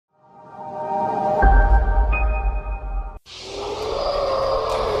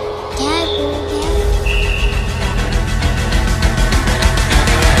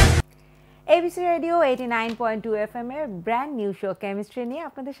89.2 FM এর brand new show chemistry নিয়ে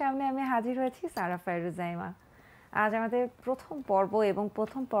আপনাদের সামনে আমি হাজির হয়েছি সারা ফায়রুজাইমা। আজ আমাদের প্রথম পর্ব এবং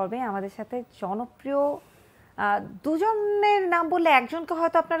প্রথম পর্বে আমাদের সাথে জনপ্রিয় দুজনের নাম বললে একজনকে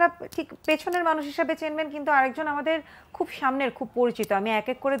হয়তো আপনারা ঠিক পেছনের মানুষ হিসেবে চিনবেন, কিন্তু আরেকজন আমাদের খুব সামনের, খুব পরিচিত। আমি এক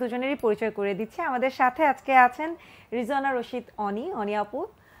এক করে দুজনেরই পরিচয় করে দিচ্ছি। আমাদের সাথে আজকে আছেন রিজওয়ানা রশিদ অনি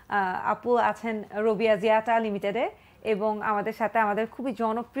আপু আছেন রবিয়া জিয়াটা লিমিটেডে, এবং আমাদের সাথে আমাদের খুবই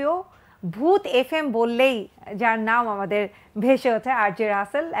জনপ্রিয় ভূত এফএম বললেই যার নাম আমাদের ভেসে ওঠে আরজে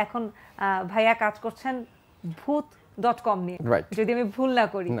রাসেল। এখন ভাইয়া কাজ করছেন ভূত.com নিয়ে, যদি আমি ভুল না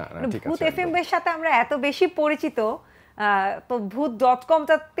করি। ভূত এফএম এর সাথে আমরা এত বেশি পরিচিত, তো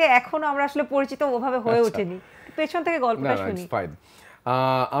ভূত.com-টাতে এখনো আমরা আসলে পরিচিত ওভাবে হয়ে ওঠেনি। পেছন থেকে গল্পটা শুনি।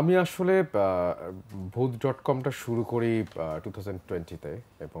 আমি আসলে ভূত.com-টা শুরু করি 2020-তে,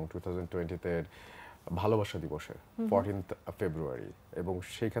 এবং 2020-তে ভালোবাসা দিবসে 14th ফেব্রুয়ারি, এবং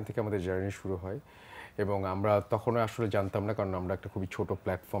সেইখান থেকে আমাদের জার্নি শুরু হয়। এবং আমরা তখন আসলে জানতাম না, কারণ আমরা একটা খুবই ছোট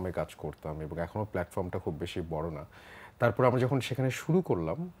প্ল্যাটফর্মে কাজ করতাম, এবং এখনও প্ল্যাটফর্মটা খুব বেশি বড় না। তারপর আমরা যখন সেখানে শুরু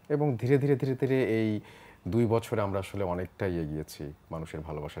করলাম, এবং ধীরে ধীরে এই 2 বছরে আমরা আসলে অনেকটাই এগিয়েছি। মানুষের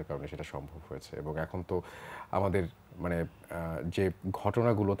ভালোবাসার কারণে সেটা সম্ভব হয়েছে, এবং এখন তো আমাদের মানে যে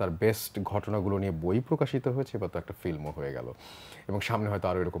ঘটনাগুলো, তার বেস্ট ঘটনাগুলো নিয়ে বই প্রকাশিত হয়েছে, বা তো একটা ফিল্মও হয়ে গেল, এবং সামনে হয়তো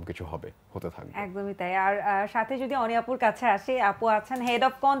আরো এরকম কিছু হতে থাকবে। একদমই তাই। আর সাথে যদি অনি আপুর কাছে আসি, আপু আছেন head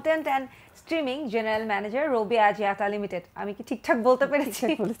of content and streaming, general manager Rabia জিয়াটা limited. আমি কি ঠিকঠাক বলতে পেরেছি?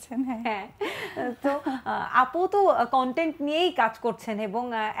 বলেছেন, হ্যাঁ। তো আপু তো কন্টেন্ট নিয়েই কাজ করছেন, এবং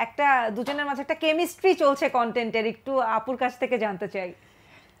একটা দুজনের মাঝে একটা কেমিস্ট্রি চলছে কন্টেন্টের। একটু আপুর কাছ থেকে জানতে চাই।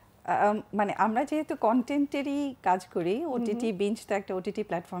 মানে আমরা যেহেতু কন্টেন্টেরই কাজ করি, ওটিটি বিঞ্জ তো একটা ওটিটি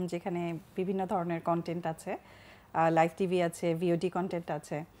প্ল্যাটফর্ম যেখানে বিভিন্ন ধরনের কন্টেন্ট আছে, লাইভ টিভি আছে, ভিওডি কন্টেন্ট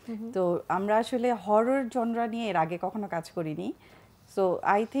আছে। তো আমরা আসলে হরর জনরা নিয়ে এর আগে কখনো কাজ করিনি। So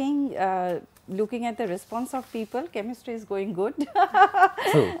I think looking at the response of people, chemistry is going good.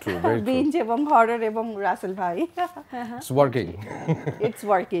 Binge এবং হরর এবং রাসেল ভাই, ইটস ওয়ার্কিং।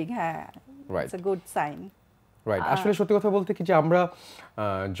 হ্যাঁ, it's a good sign. Right. আসলে সত্যি কথা বলতে কি, যে আমরা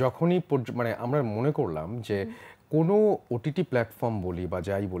যখনই মানে আমরা মনে করলাম যে কোনো ওটিটি প্ল্যাটফর্ম বলি বা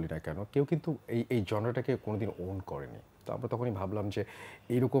যাই বলি না কেন, কেউ কিন্তু এই জনরাটাকে কোনোদিন ওন করেনি। তো আমরা তখনই ভাবলাম যে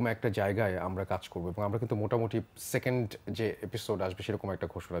এইরকম একটা জায়গায় আমরা কাজ করবো, এবং আমরা কিন্তু মোটামুটি সেকেন্ড যে এপিসোড আসবে সেরকম একটা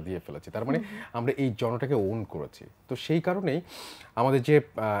ঘোষণা দিয়ে ফেলেছি। তার মানে আমরা এই জনটাকে ওন করেছি। তো সেই কারণেই আমাদের যে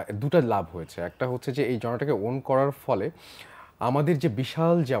দুটা লাভ হয়েছে। একটা হচ্ছে যে এই জনটাকে ওন করার ফলে আমাদের যে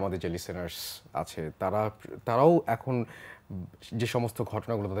বিশাল যে আমাদের যে লিসেনার্স আছে, তারাও এখন যে সমস্ত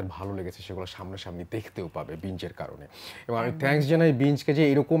ঘটনাগুলো তাদের ভালো লেগেছে সেগুলো সামনাসামনি দেখতেও পাবে বিঞ্জের কারণে। এবং আমি থ্যাঙ্কস জানাই বিঞ্জকে যে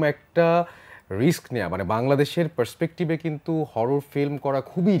এরকম একটা রিস্ক নেওয়া, মানে বাংলাদেশের পার্সপেক্টিভে কিন্তু হরর ফিল্ম করা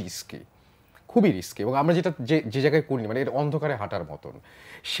খুবই রিস্কি। এবং আমরা যেটা যে জায়গায় করিনি, মানে এটা অন্ধকারে হাঁটার মতন,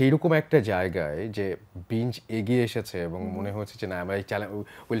 সেইরকম একটা জায়গায় যে বিঞ্জ এগিয়ে এসেছে, এবং মনে হচ্ছে যে না, আমরা এই challenge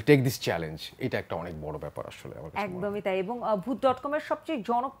will take this challenge. এটা একটা অনেক বড় ব্যাপার আসলে আমার কাছে। একদমই তাই। এবং ভূত.com এর সবচেয়ে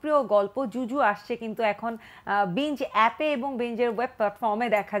জনপ্রিয় গল্প জুজু আসছে কিন্তু এখন বিঞ্জ অ্যাপে এবং বিঞ্জের ওয়েব প্ল্যাটফর্মে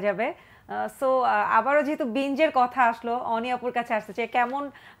দেখা যাবে। সো আবারও যেহেতু বিঞ্জের কথা আসলো, অনি আপুর কাছে আসতে চাই, কেমন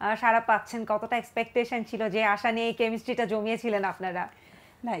সাড়া পাচ্ছেন? কতটা এক্সপেকটেশন ছিল? যে আশা নিয়ে এই কেমিস্ট্রিটা জমিয়েছিলেন আপনারা?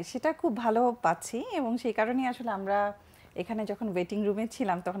 না, সেটা খুব ভালো পাচ্ছি, এবং সেই কারণেই আসলে আমরা এখানে যখন ওয়েটিং রুমে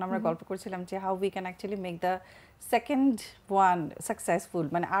ছিলাম তখন আমরা গল্প করছিলাম যে how we can actually make the second one successful,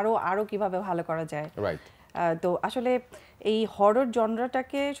 মানে আরও কিভাবে ভালো করা যায়। রাইট। তো আসলে এই হরর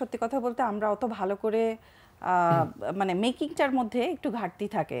জনরাটাকে সত্যি কথা বলতে আমরা অত ভালো করে মানে মেকিংটার মধ্যে একটু ঘাটতি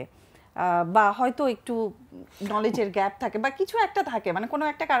থাকে, বা হয়তো একটু নলেজের গ্যাপ থাকে, বা কিছু একটা থাকে, মানে কোনো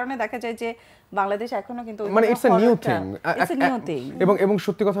একটা কারণে দেখা যায় যে বাংলাদেশ এখনো কিন্তু মানে ইটস আ নিউ থিং। এবং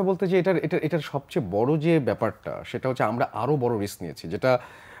সত্যি কথা বলতে যে এটার সবচেয়ে বড় যে ব্যাপারটা সেটা হচ্ছে আমরা আরো বড় রিস্ক নিয়েছি, যেটা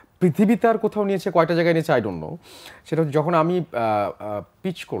পৃথিবীতে আর কোথাও নিয়েছে, কয়টা জায়গায় নিয়েছে আই ডোন্ট নো। সেটা যখন আমি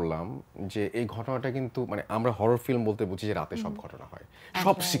পিচ করলাম যে এই ঘটনাটা কিন্তু, মানে আমরা হরর ফিল্ম বলতে বুঝি যে রাতে সব ঘটনা হয়,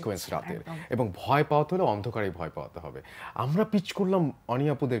 সব সিকোয়েন্স রাতের, এবং ভয় পাওয়াতে হলে অন্ধকারেই ভয় পাওয়াতে হবে। আমরা পিচ করলাম অনি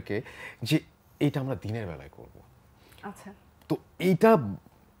আপুদেরকে যে এইটা আমরা দিনের বেলায় করব। আচ্ছা। তো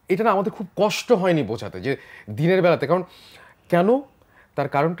এটা না আমাদের খুব কষ্ট হয়নি বোঝাতে যে দিনের বেলাতে। কেন? তার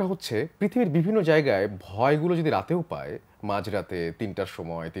কারণটা হচ্ছে পৃথিবীর বিভিন্ন জায়গায় ভয়গুলো যদি রাতেও পায়, মাঝরাতে 3টার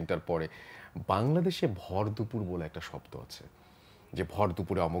সময়, 3টার পরে, বাংলাদেশে ভর দুপুর বলে একটা শব্দ আছে, যে ভর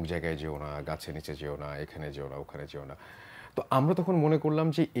দুপুরে অমুক জায়গায় যেও না, গাছের নিচে যেও না, এখানে যেও না, ওখানে যেও না। তো আমরা তখন মনে করলাম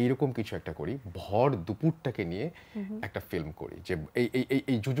যে এইরকম কিছু একটা করি, ভর দুপুরটাকে নিয়ে একটা ফিল্ম করি, যে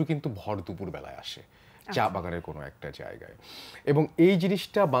এই জুজু কিন্তু ভর দুপুর বেলায় আসে চা বাগানের কোনো একটা জায়গায়। এবং এই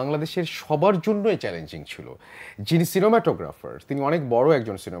জিনিসটা বাংলাদেশের সবার জন্যই চ্যালেঞ্জিং ছিল। যিনি সিনেমাটোগ্রাফার, তিনি অনেক বড়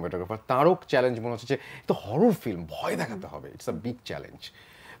একজন সিনেমাটোগ্রাফার, তারও চ্যালেঞ্জ মনে হচ্ছে যে তো হরর ফিল্ম, ভয় দেখাতে হবে, ইটস আ বিগ চ্যালেঞ্জ।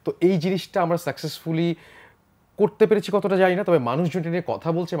 তো এই জিনিসটা আমরা সাকসেসফুলি করতে পেরেছি কতটা জানি না, তবে মানুষজন এটা নিয়ে কথা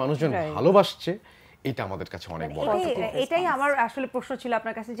বলছে, মানুষজন ভালোবাসছে, এটা আমাদের কাছে অনেক বড়। এটাই আমার আসলে প্রশ্ন ছিল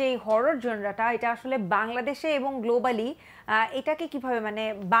আপনার কাছে, যে এই হরর জনরাটা এটা আসলে বাংলাদেশে এবং গ্লোবালি এটাকে কিভাবে, মানে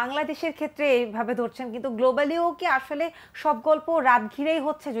বাংলাদেশের ক্ষেত্রে এইভাবে ধরছেন, কিন্তু গ্লোবালিও কি আসলে সব গল্প রাত ঘিরেই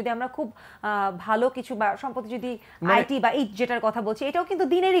হচ্ছে? যদি আমরা খুব ভালো কিছু বা সম্প্রতি যদি আইটি বা এই যেটার কথা বলছি, এটাও কিন্তু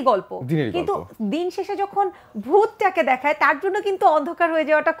দিনেরই গল্প, কিন্তু দিন শেষে যখন ভূতটাকে দেখায় তার জন্য কিন্তু অন্ধকার হয়ে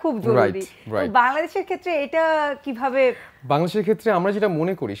যাওয়াটা খুব জরুরি। বাংলাদেশের ক্ষেত্রে এটা কিভাবে? বাংলাদেশের ক্ষেত্রে আমরা যেটা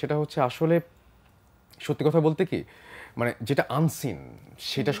মনে করি সেটা হচ্ছে আসলে সত্যি কথা বলতে কি, মানে যেটা আনসিন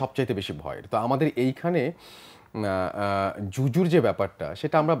সেটা সবচাইতে বেশি ভয়ের। তো আমাদের এইখানে জুজুর যে ব্যাপারটা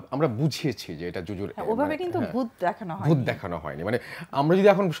সেটা আমরা বুঝিয়েছি যে এটা জুজুর, ওভাবে কিন্তু ভূত দেখানো হয়নি। মানে আমরা যদি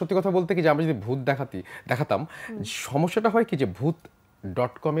এখন সত্যি কথা বলতে কি, যে আমরা যদি ভূত দেখাতাম, সমস্যাটা হয় কি যে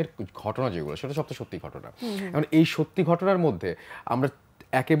ভূত.com-এর ঘটনা যেগুলো সেটা সবচেয়ে সত্যি ঘটনা। এখন এই সত্যি ঘটনার মধ্যে আমরা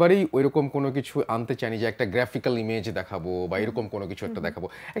একেবারেই ওইরকম কোনো কিছু আনতে চাইনি যে একটা গ্রাফিক্যাল ইমেজ দেখাবো বা এরকম কোনো কিছু একটা দেখাবো।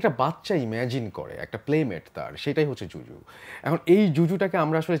 একটা বাচ্চা ইম্যাজিন করে, একটা প্লেমেট তার, সেটাই হচ্ছে জুজু। এখন এই জুজুটাকে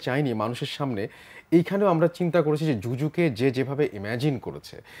আমরা আসলে চাইনি মানুষের সামনে। এইখানেও আমরা চিন্তা করেছি যে জুজুকে যে যেভাবে ইম্যাজিন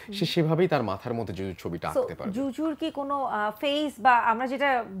করেছে সে সেভাবেই তার মাথার মধ্যে জুজুর ছবিটা আঁকতে পারবে। জুজুর কি কোনো ফেস, বা আমরা যেটা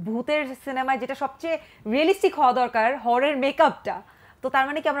ভূতের সিনেমায় যেটা সবচেয়ে রিয়েলিস্টিক হওয়া দরকার, হরর মেকআপটা, তো তার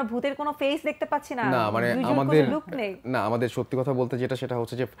মানে কি আমরা ভূতের কোনো ফেস দেখতে পাচ্ছি না? না, মানে আমাদের সত্যি কথা বলতে যেটা সেটা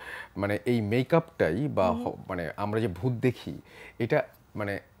হচ্ছে যে মানে এই মেকআপটাই বা মানে আমরা যে ভূত দেখি এটা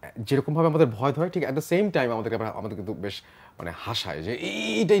মানে যেরকম ভাবে আমাদের ভয় ধরে, ঠিক অ্যাট দ্য সেম টাইম আমাদের কিন্তু বেশ মানে হাসায় যে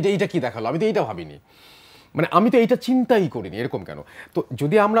এইটা কি দেখালো, আমি তো এইটা ভাবিনি, মানে আমি তো এইটা চিন্তাই করিনি, এরকম কেন। তো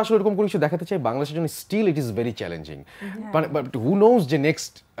যদি আমরা আসলে এরকম কোনো কিছু দেখাতে চাই বাংলাদেশের জন্য, still it is very challenging. But who knows যে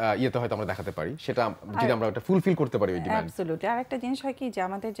নেক্সট ইয়েতে হয়তো আমরা দেখাতে পারি, সেটা যদি আমরা ওটা ফুলফিল করতে পারি ওই ডিমান্ড। অ্যাবসলিউটলি। আর একটা জিনিস হয় কি যে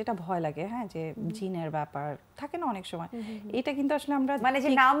আমাদের যেটা ভয় লাগে, হ্যাঁ, যে জিনের ব্যাপার থাকে না অনেক সময়, এটা কিন্তু আসলে আমরা মানে যে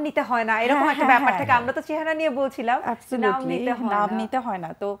নাম নিতে হয় না এরকম একটা ব্যাপার থাকে। আমরা তো চেহারা নিয়ে বলছিলাম, নাম নিতে হয় না।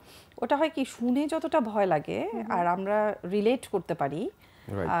 তো ওটা হয় কি, শুনে যতটা ভয় লাগে আর আমরা রিলেট করতে পারি,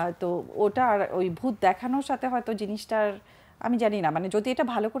 তো ওটা আর ওই ভূত দেখানোর সাথে হয়তো জিনিসটার আমি জানি না, মানে যদি এটা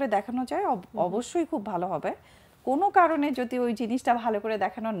ভালো করে দেখানো যায় অবশ্যই খুব ভালো হবে। কোনো কারণে যদি ওই জিনিসটা ভালো করে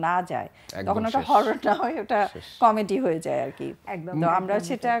দেখানো না যায় তখন ওটা হরর না হয়, ওটা কমেডি হয়ে যায় আর কি। তো আমরা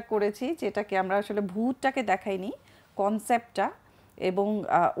সেটা করেছি, যেটাকে আমরা আসলে ভূতটাকে দেখাইনি, কনসেপ্টটা এবং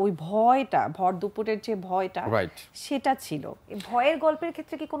ওই ভয়টা, ভর দুপুরের যে ভয়টা সেটা ছিল। ভয়ের গল্পের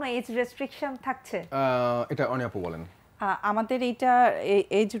ক্ষেত্রে কি কোনো এজ রেস্ট্রিকশন থাকছে? এটা অনেক আপু বলেন। আমাদের এইটা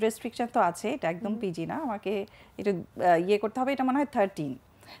এজ রেস্ট্রিকশন তো আছে, এটা একদম পিজি না, আমাকে এটা ইয়ে করতে হবে, এটা মনে হয় 13,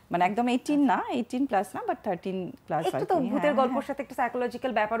 মানে একদম 18 না, 18 প্লাস না, বাট 13 প্লাস। একটু তো ভূতের গল্পের সাথে একটু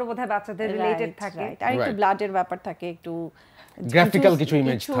সাইকোলজিক্যাল ব্যাপারও বোধহয় বাচ্চাদের রিলেটেড থাকে, আর একটু ব্লাডের ব্যাপার থাকে, একটু গ্রাফিক্যাল কিছু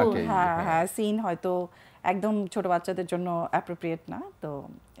ইমেজ থাকে। হ্যাঁ, সিন হয়তো একদম ছোট বাচ্চাদের জন্য অ্যাপ্রোপ্রিয়েট না, তো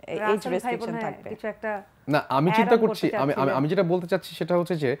এজ রেস্ট্রিকশন থাকবে কিছু একটা। না, আমি চিন্তা করছি, আমি যেটা বলতে চাচ্ছি সেটা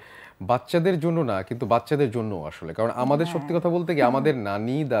হচ্ছে যে বাচ্চাদের জন্য না, কিন্তু বাচ্চাদের জন্য আসলে, কারণ আমাদের সত্যি কথা বলতে কি, আমাদের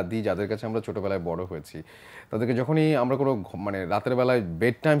নানি দাদি যাদের কাছে আমরা ছোটবেলায় বড় হয়েছি, তাদেরকে যখনই আমরা কোনো মানে রাতের বেলায়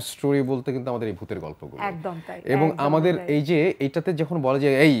বেড টাইম স্টোরি বলতে কিন্তু আমাদের এই ভূতের গল্পগুলো, একদম তাই। এবং আমাদের এই যে এইটাতে যখন বলে যে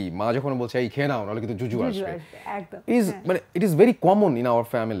এই মা যখন বলছে এই খেয়ে নাও নাহলে কিন্তু জুজু আসবে, মানে it is very common in our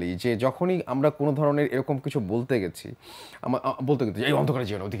family, যে যখনই আমরা কোনো ধরনের এরকম কিছু বলতে গেছি এই অন্ধকারে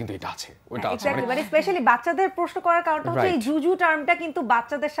যেও না, ওদিকে কিন্তু এটা আছে ওটা আছে, মানে স্পেশালি বাচ্চাদের প্রশ্ন করার কারণটা হচ্ছে এই জুজু টার্মটা কিন্তু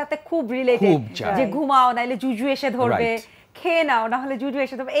বাচ্চাদের সাথে খুব রিলেটেড, যে ঘুমাও নাইলে জুজু এসে ধরবে, খেয়ে নাও না হলে জুজু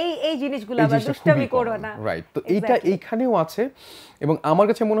এসে ধরবে, এই জিনিসগুলো আবার দুষ্টামি করো না। রাইট। তো এইটা এইখানেও আছে, এবং আমার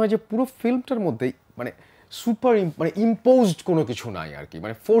কাছে মনে হয় যে পুরো ফিল্মটার মধ্যে মানে সুপার মানে ইম্পোজড কোনো কিছু নাই আর কি,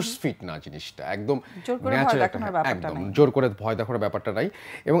 মানে ফোর্স ফিট না জিনিসটা, একদম ন্যাচারাল, একদম জোর করে ভয় দেখানোর ব্যাপারটা নাই।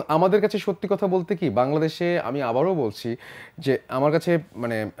 এবং আমাদের কাছে সত্যি কথা বলতে কি, বাংলাদেশে আমি আবারও বলছি যে আমার কাছে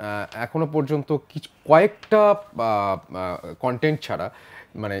মানে এখনো পর্যন্ত কয়েকটা কন্টেন্ট ছাড়া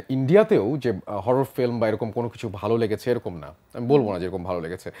মানে ইন্ডিয়াতেও যে হরর ফিল্ম বা এরকম কোনো কিছু ভালো লেগেছে এরকম না, আমি বলবো না যেরকম ভালো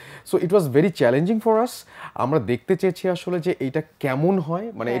লেগেছে। So it was very challenging for us. আমরা দেখতে চেয়েছি আসলে যে এটা কেমন হয়,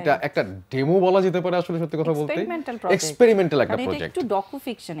 মানে এটা একটা ডেমো বলা যেতে পারে আসলে, সত্যি কথা বলতে এক্সপেরিমেন্টাল একটা প্রজেক্ট, একটু ডকু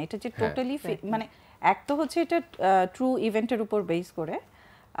ফিকশন। এটা যে টোটালি মানে এক তো হচ্ছে এটা ট্রু ইভেন্টের উপর বেস করে,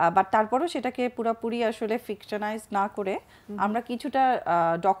 বাট তারপরেও সেটাকে পুরোপুরি আসলে ফিকশনাইজ না করে আমরা কিছুটা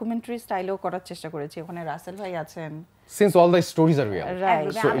ডকুমেন্টারি স্টাইলেও করার চেষ্টা করেছি। ওখানে রাসেল ভাই আছেন, since all the stories are real.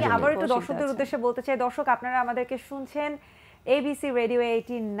 আমি আবার একটু দর্শকদের উদ্দেশ্যে বলতে চাই, দর্শক আপনারা আমাদেরকে শুনছেন ABC রেডিও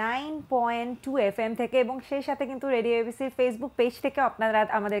 89.2 FM থেকে, এবং সেই সাথে কিন্তু রেডিও ABCর ফেসবুক পেজ থেকে আপনারা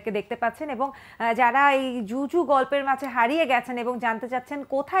আমাদেরকে দেখতে পাচ্ছেন। এবং যারা এই জুজু গল্পের মাঝে হারিয়ে গেছেন এবং জানতে চাচ্ছেন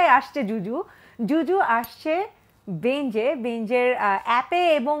কোথায় আসছে জুজু আসছে বেঞ্জের অ্যাপে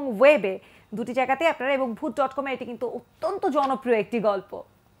এবং ওয়েবে, দুটি জায়গাতে আপনারা, এবং ভূত.com এটি কিন্তু অত্যন্ত জনপ্রিয় একটি গল্প।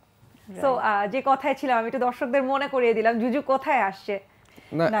 সো যে কথায় ছিলাম আমি একটু দর্শকদের মনে করিয়ে দিলাম জুজু কোথায় আসছে।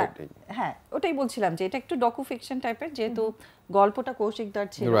 না হ্যাঁ ওটাই বলছিলাম যে এটা একটু ডকু ফিকশন টাইপের, যেহেতু গল্পটা কৌশিকদার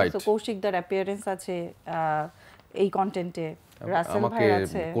ছিল, তো কৌশিকদার অ্যাপিয়ারেন্স আছে এই কন্টেন্টে, রাসেল ভাই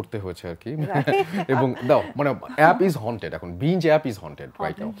আছে, করতে হয়েছে আর কি। এবং দাও মানে অ্যাপ ইজ হন্টেড, এখন binge app is haunted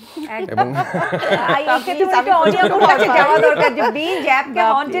right now. এবং এই ক্ষেত্রে একটু অডিয়েন্সের কাছে যাওয়া দরকার যে বিঞ্জ অ্যাপকে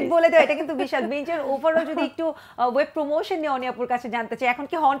হন্টেড বলে দাও, এটা কিন্তু বিশাল। বিঞ্জের ওভারঅল যদি একটু ওয়েব প্রমোশন নিয়ে অনিয়াপুর কাছে জানতে চাই, এখন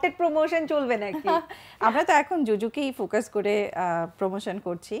কি হন্টেড প্রমোশন চলবে নাকি? আমরা তো এখন জুজুকেই ফোকাস করে প্রমোশন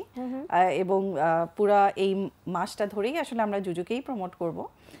করছি, এবং পুরা এই মাসটা ধরেই আসলে আমরা জুজুকেই প্রমোট করব।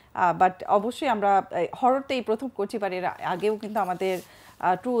 বাট অবশ্যই আমরা হররটাই প্রথম করছি, বাট এর আগেও কিন্তু আমাদের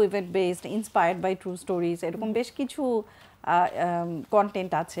true event based, inspired by true stories, এরকম বেশ কিছু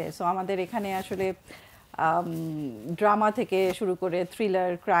কন্টেন্ট আছে। সো আমাদের এখানে আসলে ড্রামা থেকে শুরু করে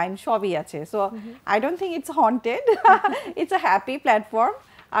থ্রিলার, ক্রাইম সবই আছে। So I don't think it's haunted, it's a happy platform,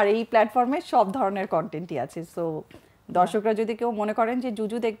 আর এই প্ল্যাটফর্মে সব ধরনের কন্টেন্টই আছে। সো দর্শকরা যদি কেউ মনে করেন যে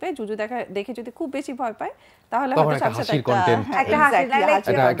জুজু দেখবে, জুজু দেখে যদি খুব বেশি ভয় পায়, তাহলে হয়তো সাথে সাথে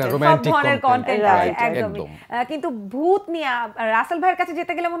একটা রোমান্টিক কন্টেন্ট আছে একদম। কিন্তু ভূত নিয়ে রাসেল ভাইয়ের কাছে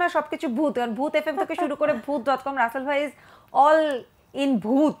যেতে গেলে মনে হয় সবকিছু ভূত, কারণ ভূত এফএম থেকে শুরু করে ভূত.com, রাসেল ভাই ইজ অল ইন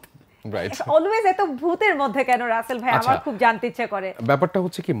ভূত। অলওয়েজ এত ভূতের মধ্যে কেন রাসেল ভাই, আমার খুব জানতে ইচ্ছে করে। ব্যাপারটা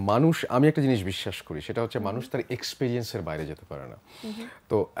হচ্ছে কি, মানুষ, আমি একটা জিনিস বিশ্বাস করি, সেটা হচ্ছে মানুষ তার এক্সপেরিয়েন্সের বাইরে যেতে পারে না।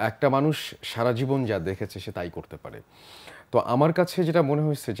 তো একটা মানুষ সারা জীবন যা দেখেছে সে তাই করতে পারে। তো আমার কাছে যেটা মনে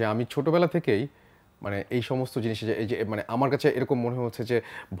হয়েছে যে আমি ছোটবেলা থেকেই মানে এই সমস্ত জিনিস, এই যে মানে আমার কাছে এরকম মনে হচ্ছে যে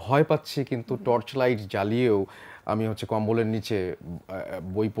ভয় পাচ্ছি, কিন্তু টর্চ লাইট জ্বালিয়েও আমি হচ্ছে কম্বলের নিচে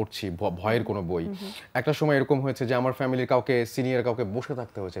বই পড়ছি, ভয়ের কোনো বই। একটা সময় এরকম হয়েছে যে আমার ফ্যামিলির কাউকে, সিনিয়র কাউকে বসে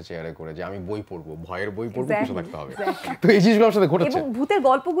থাকতে হয়েছে চেয়ারে করে, যে আমি বই পড়বো, ভয়ের বই পড়বো, বসে থাকতে হবে। তো এই জিনিসগুলো আমার সাথে ঘটেছে। এবং ভূতের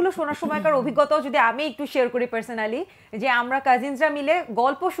গল্পগুলো শোনার সময়কার অভিজ্ঞতাও যদি আমি একটু শেয়ার করি পার্সোনালি, যে আমরা কাজিনসরা মিলে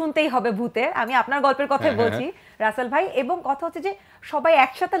গল্প শুনতেই হবে ভূতের, আমি আপনার গল্পের কথাই বলছি রাসেল ভাই, এবং কথা হচ্ছে যে সবাই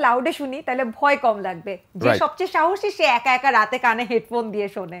একসাথে লাউডে শুনি, তাহলে ভয় কম লাগবে। যে সবচেয়ে সাহসী সে একা একা রাতে কানে হেডফোন দিয়ে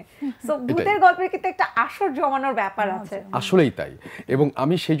শোনে। সো ভূতের গল্পের কিন্তু একটা আসর জমানোর ব্যাপার আছে। আসলেই তাই। এবং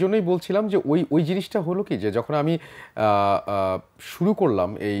আমি সেই জন্যই বলছিলাম যে ওই জিনিসটা হলো কি, যে যখন আমি শুরু করলাম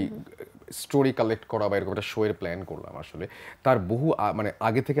এই স্টোরি কালেক্ট করা বা এরকম একটা শো এর প্ল্যান করলাম, আসলে তার বহু মানে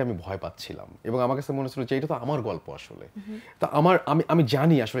আগে থেকে আমি ভয় পাচ্ছিলাম, এবং আমার কাছে মনে হচ্ছিল যে এটা তো আমার গল্প আসলে। তো আমি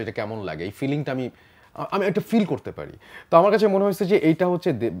জানি আসলে এটা কেমন লাগে, এই ফিলিংটা আমি একটা ফিল করতে পারি। তো আমার কাছে মনে হয়েছে যে এইটা হচ্ছে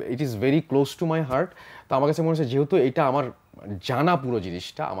it is very close to my heart. তো আমার কাছে মনে হচ্ছে যেহেতু এটা আমার জানা পুরো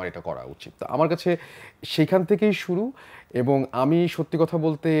জিনিসটা, আমার এটা করা উচিত। তো আমার কাছে সেখান থেকেই শুরু। এবং আমি সত্যি কথা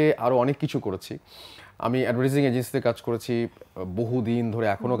বলতে আরও অনেক কিছু করেছি। আমি অ্যাডভার্টাইজিং এজেন্সিতে কাজ করেছি বহুদিন ধরে,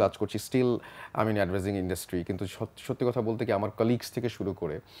 এখনও কাজ করছি, স্টিল আমি ইন অ্যাডভার্টাইজিং ইন্ডাস্ট্রি। কিন্তু সত্যি কথা বলতে কি, আমার কলিগস থেকে শুরু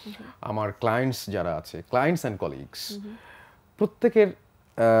করে আমার ক্লায়েন্টস যারা আছে, ক্লায়েন্টস অ্যান্ড কলিগস, প্রত্যেকের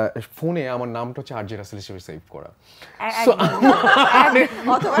ফোনে আমার নামটা হচ্ছে আরজে রাসেল হিসেবে সেভ করা।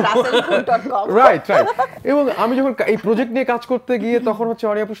 রাইট। এবং আমি যখন এই প্রজেক্ট নিয়ে কাজ করতে গিয়ে তখন হচ্ছে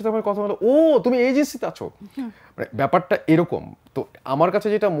অনিয়াপুর সাথে আমার কথা বলো, ও তুমি এজেন্সিতে আছো, মানে ব্যাপারটা এরকম। তো আমার কাছে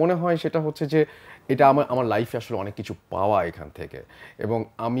যেটা মনে হয় সেটা হচ্ছে যে এটা আমার লাইফে আসলে অনেক কিছু পাওয়া এখান থেকে, এবং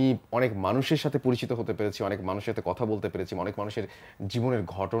আমি অনেক মানুষের সাথে পরিচিত হতে পেরেছি, অনেক মানুষের সাথে কথা বলতে পেরেছি, অনেক মানুষের জীবনের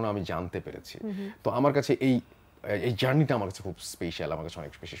ঘটনা আমি জানতে পেরেছি। তো আমার কাছে এই জার্নিটা আমার কাছে খুব স্পেশাল, আমার কাছে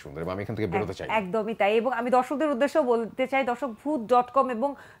অনেক বেশি সুন্দর, এবং আমি এখান থেকে বেরোতে চাই। একদমই তাই। এবং আমি দর্শকদের উদ্দেশ্যে বলতে চাই, দর্শক ভূত.com এবং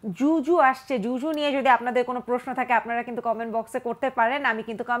জুজু আসছে, জুজু নিয়ে যদি আপনাদের কোনো প্রশ্ন থাকে আপনারা কিন্তু কমেন্ট বক্সে করতে পারেন, আমি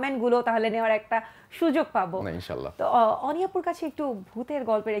কিন্তু কমেন্টগুলো তাহলে নেওয়ার একটা সুযোগ পাবো ইনশাআল্লাহ। তো অনিয়াপুর কাছে একটু ভূতের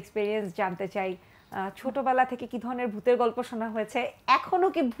গল্পের এক্সপেরিয়েন্স জানতে চাই। ছোটবেলা থেকে কি ধরনের ভূতের গল্প শোনা হয়েছে, এখনো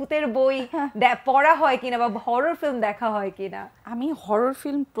কি ভূতের বই পড়া হয় কিনা বা হরর ফিল্ম দেখা হয় কিনা? আমি হরর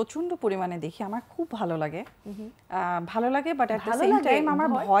ফিল্ম প্রচন্ড পরিমাণে দেখি, আমার খুব ভালো লাগে, but at the same time আমার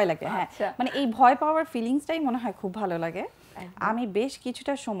ভয় লাগে। হ্যাঁ, মানে এই ভয় পাওয়ার ফিলিংসটাই মনে হয় খুব ভালো লাগে। আমি বেশ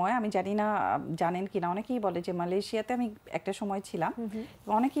কিছুটা সময়, আমি জানি না জানেন কিনা, অনেকেই বলে যে মালয়েশিয়াতে আমি একটা সময় ছিলাম,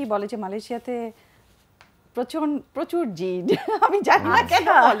 অনেকেই বলে যে মালয়েশিয়াতে প্রচুর জিন, আমি জানি না কেন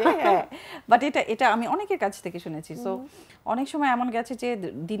বলে, হ্যাঁ, বাট এটা আমি অনেকের কাছ থেকে শুনেছি। সো অনেক সময় এমন গেছে যে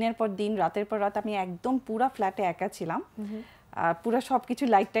দিনের পর দিন, রাতের পর রাত আমি একদম পুরা ফ্ল্যাটে একা ছিলাম, পুরো সবকিছু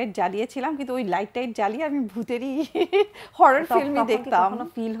লাইট টাইট জ্বালিয়েছিলাম, কিন্তু ওই লাইট টাইট জ্বালিয়ে আমি ভূতেরই হরর ফিল্মই দেখতাম। কখনো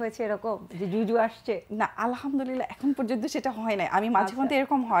ফিল হয়েছে এরকম যে জুজু আসছে? না, আলহামদুলিল্লাহ এখন পর্যন্ত সেটা হয় না। আমি মাঝে মধ্যে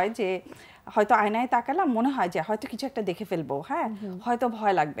এরকম হয় যে হয়তো আয়নায় তাকালাম, মনে হয় যে হয়তো কিছু একটা দেখে ফেলবো, হ্যাঁ, হয়তো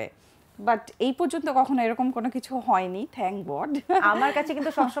ভয় লাগবে, বাট এই পর্যন্ত কখনো এরকম কোনো কিছু হয়নি, থ্যাংক গড। আমার কাছে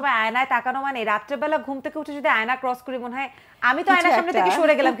কিন্তু সবসময় আয়নায় তাকানো মানে রাত্রেবেলা ঘুম থেকে উঠে যদি আয়না ক্রস করি মনে হয় আমি তো আয়নার সামনে থেকে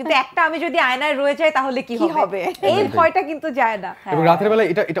সরে গেলাম, কিন্তু একটা আমি যদি আয়নায় রয়ে যাই তাহলে কি হবে, এই ভয়টা কিন্তু যায় না। এবং রাতের বেলা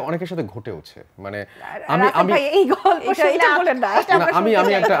এটা এটা অনেকের সাথে ঘটেওছে, মানে আমি এই গল্প শুনলে বলেন না,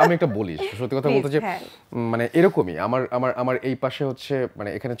 আমি একটা বলি সত্যি কথা বলতে যে মানে এরকমই আমার আমার আমার এই পাশে হচ্ছে মানে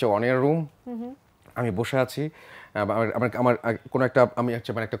এখানে হচ্ছে অন এয়ার রুম, আমি বসে আছি, আমার আমার কোনো একটা আমি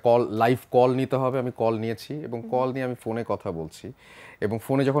হচ্ছে মানে একটা কল লাইভ কল নিতে হবে, আমি কল নিয়েছি এবং কল নিয়ে আমি ফোনে কথা বলছি, এবং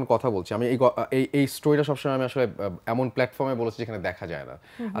ফোনে যখন কথা বলছি আমি এই স্টোরিটা সবসময় আমি আসলে এমন প্ল্যাটফর্মে বলেছি যেখানে দেখা যায় না,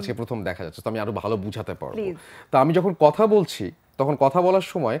 আজকে প্রথম দেখা যাচ্ছে, তো আমি আরো ভালো বুঝাতে পারবো। তো আমি যখন কথা বলছি তখন কথা বলার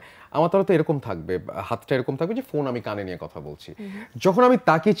সময় আমার তাহলে তো এরকম থাকবে, হাতটা এরকম থাকবে যে ফোন আমি কানে নিয়ে কথা বলছি। যখন আমি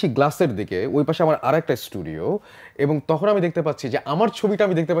তাকিয়েছি গ্লাসের দিকে, ওই পাশে আমার আরেকটা স্টুডিও, এবং তখন আমি দেখতে পাচ্ছি যে আমার ছবিটা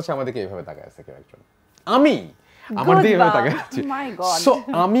আমি দেখতে পাচ্ছি আমাদেরকে এইভাবে তাকায় আছে কেউ একজন, আমি আমার দিকে এভাবে তাকায় আছি। সো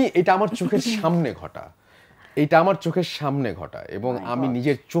আমি এটা আমার চোখের সামনে ঘটা, এটা আমার চোখের সামনে ঘটা এবং আমি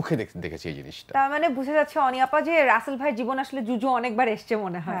নিজের চোখে দেখেছি এই জিনিসটা। তার মানে বুঝে যাচ্ছে অনিয়াপা যে রাসেল ভাই জীবন আসলে জুজু অনেকবার এসছে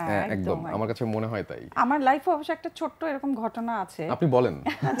মনে হয়। হ্যাঁ একদম, আমার কাছে মনে হয় তাই। আমার লাইফে অবশ্য একটা ছোট্ট এরকম ঘটনা আছে, আপনি বলেন।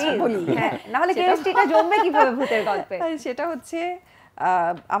 বলি, হ্যাঁ, না হলে কেমিস্ট্রিটা জমবে কিভাবে ভূতের গল্পে। সেটা হচ্ছে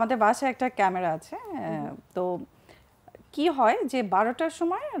আমাদের বাসায় একটা ক্যামেরা আছে, তো কি হয় যে 12টার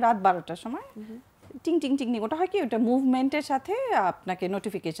সময়, রাত 12টার সময় টিং টিং টিং ওটা হয় কি, ওটা মুভমেন্টের সাথে আপনাকে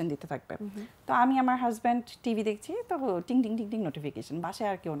নোটিফিকেশন দিতে থাকবে। তো আমি আমার হাজব্যান্ড টিভি দেখছি, তো টিং টিং টিং টিং নোটিফিকেশন, বাসায়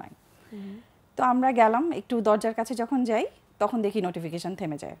আর কেউ নাই। তো আমরা গেলাম, একটু দরজার কাছে যখন যাই তখন দেখি নোটিফিকেশন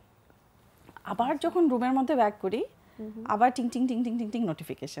থেমে যায়। আবার যখন রুমের মধ্যে ব্যাক করি আবার টিং টিং টিং টিং টিং টিং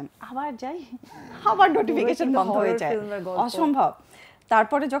নোটিফিকেশন, আবার যাই আবার নোটিফিকেশন বন্ধ হয়ে যায়, অসম্ভব।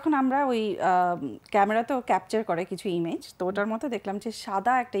 তারপরে যখন আমরা ওই ক্যামেরা তো ক্যাপচার করে কিছু ইমেজ, তো ওটার মধ্যে দেখলাম যে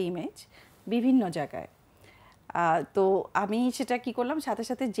সাদা একটা ইমেজ বিভিন্ন জায়গায়। তো আমি সেটা কি করলাম, সাথে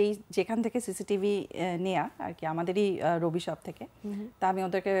সাথে যেখান থেকে সিসিটিভি নেয়া আর কি আমাদেরই রবি শপ থেকে, তা আমি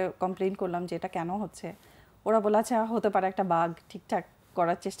ওদেরকে কমপ্লেইন করলাম যে এটা কেন হচ্ছে। ওরা বলে আচ্ছা হতে পারে একটা বাগ, ঠিকঠাক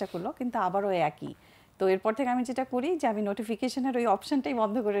করার চেষ্টা করলো, কিন্তু আবারও একই। তো এরপর থেকে আমি যেটা করি যে আমি নোটিফিকেশনের ওই অপশনটাই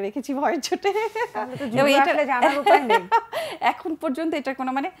বন্ধ করে রেখেছি ভয়ের চোটে। এখন পর্যন্ত এটা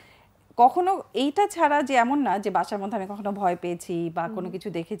কোনো মানে কখনো এইটা ছাড়া যে এমন না যে বাসার মধ্যে আমি কখনো ভয় পেয়েছি বা কোনো কিছু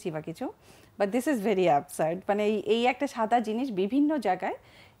দেখেছি বা কিছু, but this is very absurd. মানে এই একটা সাদা জিনিস বিভিন্ন জায়গায়,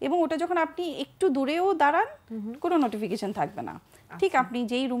 এবং ওটা যখন আপনি একটু দূরেও দাঁড়ান কোনো নোটিফিকেশন থাকবে না, ঠিক আপনি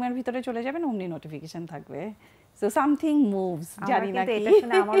যেই রুমের ভিতরে চলে যাবেন অমনি নোটিফিকেশন থাকবে। সো সামথিং মুভস, জানি না কি। এটা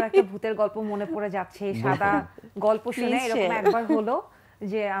শুনে আমার একটা ভূতের গল্প মনে পড়ে যাচ্ছে, সাদা গল্প শুনে। এরকম একবার হলো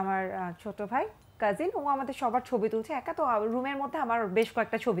যে আমার ছোট ভাই কাজিন, ও আমাদের সবার ছবি তুলছে একা, তো রুমের মধ্যে আমার বেশ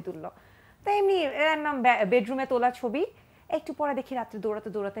কয়েকটা ছবি তুললো, তো এমনি র্যান্ডম বেডরুমে তোলা ছবি। একটু পরে দেখি রাত্রে দৌড়াতে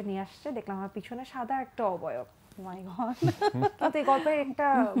দৌড়াতে নিয়ে আসছে, দেখলাম আমার পিছনে সাদা একটা অবয়ব। মাই গড! কিন্তু এই গল্পের একটা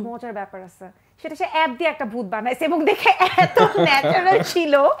মজার ব্যাপার আছে, সেটা সে অ্যাপ দিয়ে একটা ভূত বানাইছে এবং দেখে এত ন্যাচারাল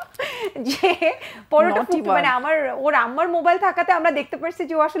ছিল যে পরোটা মানে ওর আম্মার মোবাইল থাকাতে আমরা দেখতে পারছি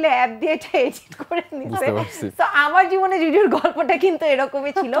যে ও আসলে অ্যাপ দিয়ে এটা এডিট করে নিছে। তো আমার জীবনে জুজুর গল্পটা কিন্তু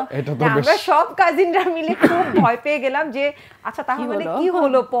এরকমই ছিল, আমরা সব কাজিনরা মিলে খুব ভয় পেয়ে গেলাম যে আচ্ছা তাহলে কি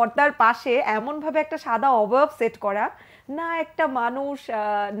হলো, পর্দার পাশে এমন ভাবে একটা সাদা অবয়ব সেট করা, না একটা মানুষ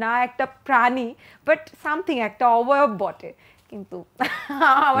না একটা প্রাণী, বাট সামথিং একটা অবয়ব বটে, কিন্তু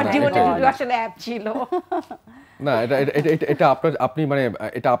আমার জীবনে জুজু আসলে অ্যাপ ছিল না। এটা আপনি মানে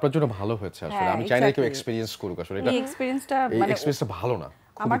এটা আপনার জন্য ভালো হয়েছে আসলে। আমি চাই না কেউ এক্সপেরিয়েন্স করুক আসলে, এটা এক্সপেরিয়েন্সটা ভালো না।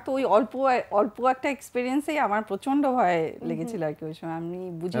 আমার তো ওই অল্প একটা এক্সপেরিয়েন্সেই আমার প্রচন্ড ভয় লেগেছিল আর কি ওই সময়। আমি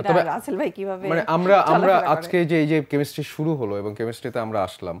বুঝি না রাসেল ভাই কিভাবে মানে আমরা আজকে যে এই যে কেমিস্ট্রি শুরু হলো এবং কেমিস্ট্রিতে আমরা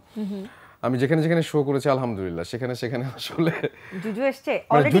আসলাম, আমি যেখানে যেখানে শো করেছি আলহামদুলিল্লাহ সেখানে আসলে জুজু এসেছে।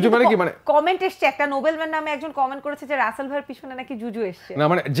 জুজু মানে কি, মানে কমেন্ট এসেছে, একটা নোবেলম্যান নামে একজন কমেন্ট করেছে যে রাসেল ভাইয়ের পিছনে নাকি জুজু এসেছে। না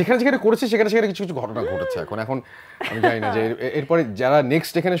মানে যেখানে যেখানে করেছি সেখানে কিছু কিছু ঘটনা ঘটেছে। এখন আমি জানি না যে এরপরে যারা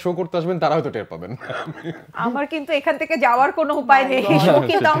নেক্সট এখানে শো করতে আসবেন তারা হয়তো টের পাবেন। আমার কিন্তু এখান থেকে যাওয়ার কোনো উপায় নেই, শো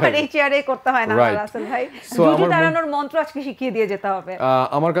কিন্তু আমার এই চেয়ারে করতে হয় না রাসেল ভাই। জুজু তাড়ানোর মন্ত্র আজকে শিখিয়ে দিয়ে যেতে হবে।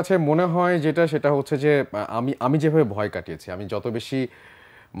 আমার কাছে মনে হয় সেটা হচ্ছে যে আমি যেভাবে ভয় কাটিয়েছি, আমি যত বেশি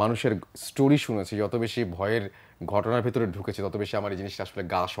মানুষের স্টোরি শুনেছি, যত বেশি ভয়ের ঘটনার ভিতরে ঢুকেছি, তত বেশি আমার এই জিনিসটা আসলে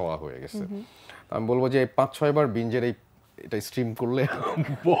গা সওয়া হয়ে গেছে। আমি বলবো যে ৫-৬ বার বিঞ্জের এটা স্ট্রিম করলে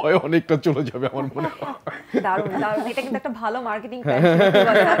ভয় অনেকটা চলে যাবে আমার মনে হয়। দারুণ দারুণ, এটা কিন্তু একটা ভালো মার্কেটিং প্ল্যান।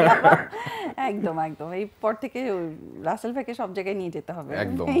 একদম একদম, এই পর থেকে রাসেল ভাইকে সব জায়গায় নিয়ে যেতে হবে,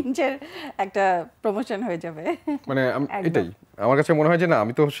 বিঞ্জের একটা প্রমোশন হয়ে যাবে। মানে এটাই আমার কাছে মনে হয় যে না,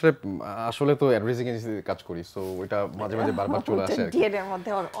 আমি তো আসলে তো অ্যাডভার্টাইজিং এজেন্সিতে কাজ করি, সো এটা মাঝে মাঝে বারবার চলে আসে,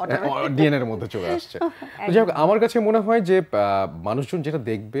 ডিএনএর মধ্যে চলে আসছে। যাই হোক, আমার কাছে মনে হয় যে মানুষজন যেটা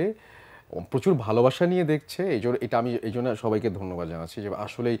দেখবে প্রচুর ভালোবাসা নিয়ে দেখছে। এই জন্য সবাইকে ধন্যবাদ জানাচ্ছি যে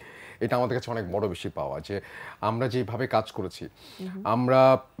আসলেই এটা আমাদের কাছে অনেক বড় বেশি পাওয়া, যে আমরা যেভাবে কাজ করেছি, আমরা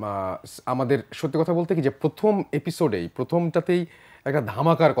আমাদের সত্যি কথা বলতে কি যে প্রথম এপিসোডেই প্রথমটাতেই একটা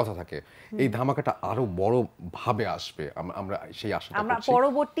ধামাকার কথা থাকে, এই ধামাকাটা আরো বড় ভাবে আসবে, আমরা সেই আশাটা করছি। আমরা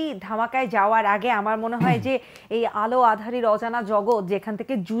পরবর্তী ধামাকায় যাওয়ার আগে আমার মনে হয় যে এই আলো আধারির অজানা জগৎ যেখান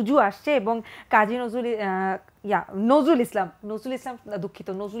থেকে জুজু আসছে এবং কাজী নজরুল ইসলাম দুঃখিত,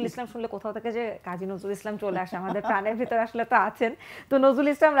 নজরুল ইসলাম শুনলে কোথাও থেকে যে কাজী নজরুল ইসলাম চলে আসে আমাদের প্রাণের ভিতরে, আসলে তো আছেন। তো নজরুল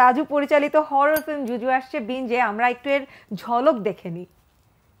ইসলাম রাজু পরিচালিত হরর ফিল্ম জুজু আসছে বিঞ্জে, আমরা একটু এর ঝলক দেখে নিই।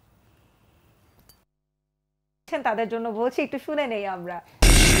 তাদের জন্য বলছি, একটু শুনে নেই আমরা।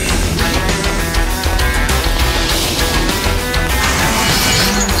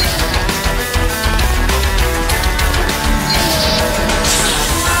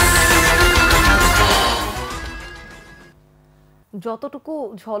 যতটুকু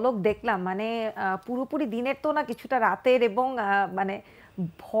ঝলক দেখলাম, মানে পুরোপুরি দিনের তো না, কিছুটা রাতের, এবং মানে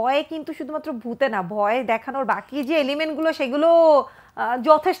ভয় কিন্তু শুধুমাত্র ভূতে না, ভয় দেখানোর বাকি যে এলিমেন্টগুলো সেগুলো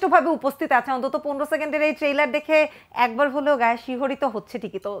যথেষ্টভাবে উপস্থিত আছে। অন্তত 15 সেকেন্ডের এই ট্রেইলার দেখে একবার হলেও গায়ে শিহরিত হচ্ছে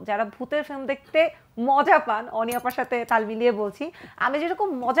ঠিকই। তো যারা ভূতের ফিল্ম দেখতে মজা পান, অনিয়াপার সাথে তাল মিলিয়ে বলছি, আমি যেরকম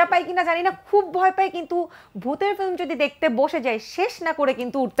মজা পাই কিনা জানি না, খুব ভয় পাই, কিন্তু ভূতের ফিল্ম যদি দেখতে বসে যাই শেষ না করে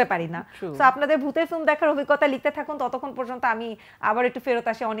কিন্তু উঠতে পারি না। তো আপনাদের ভূতের ফিল্ম দেখার অভিজ্ঞতা লিখতে থাকুন, ততক্ষণ পর্যন্ত আমি আবার একটু ফেরত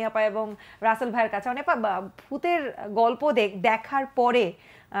আসি অনিয়াপা এবং রাসেল ভাইয়ের কাছে। অনিয়াপা, ভূতের গল্প দেখার পরে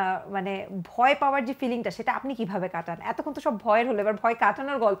মানে ভয় পাওয়ার যে ফিলিংটা, সেটা আপনি কিভাবে কাটান? এতক্ষণ তো সব ভয়ের হলো, এবার ভয়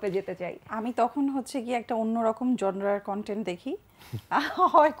কাটানোর গল্পে যেতে চাই। আমি তখন হচ্ছে কি একটা অন্যরকম জনরার কন্টেন্ট দেখি,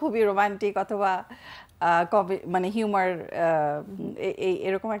 হয় খুবই রোমান্টিক অথবা মানে হিউমার,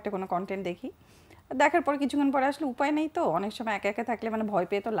 এরকম একটা কোনো কন্টেন্ট দেখি। দেখার পর কিছুক্ষণ পরে আসলে উপায় নেই, তো অনেক সময় একা একা থাকলে মানে ভয়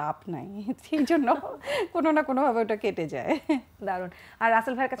পেয়ে তো লাভ নাই, সেই জন্য কোনো না কোনোভাবে ওটা কেটে যায়। দারুণ। আর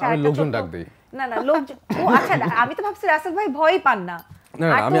রাসেল ভাইয়ের কাছে লোকজন ডাক দেই। না লোকজন, ও আচ্ছা, আমি তো ভাবছি রাসেল ভাই ভয় পান না। না,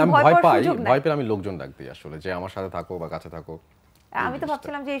 আমি ভয় পেলে আমি লোকজন ডাক দিই আসলে, যে আমার সাথে থাকো বা কাছে থাকো। আমি তো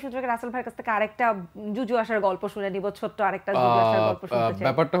ভাবছিলাম যে এই সুযোগে রাসেল ভাইয়ের কাছ থেকে আরেকটা জুজু আসার গল্প শুনে নিব, ছোট্ট আরেকটা জুজু আসার গল্প শুনতে চাই।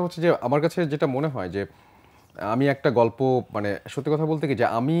 ব্যাপারটা হচ্ছে যে আমার কাছে যেটা মনে হয় যে আমি একটা গল্প, মানে সত্যি কথা বলতে কি যে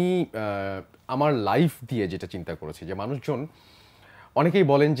আমি আমার লাইফ দিয়ে যেটা চিন্তা করেছি, যে মানুষজন অনেকেই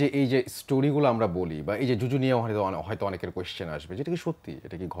বলেন যে এই যে স্টোরিগুলো আমরা বলি বা এই যে জুজু নিয়ে হয়তো অনেকের কোয়েশ্চেন আসবে, যেটা কি সত্যি,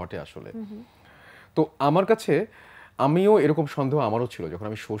 এটা কি ঘটে আসলে। তো আমার কাছে, আমিও এরকম সন্দেহ আমারও ছিল যখন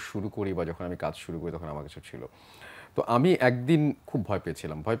আমি শো শুরু করি বা যখন আমি কাজ শুরু করি, তখন আমার কাছে ছিল। তো আমি একদিন খুব ভয়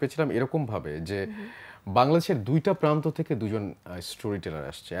পেয়েছিলাম এরকমভাবে যে বাংলাদেশের দুইটা প্রান্ত থেকে দুজন স্টোরি টেলার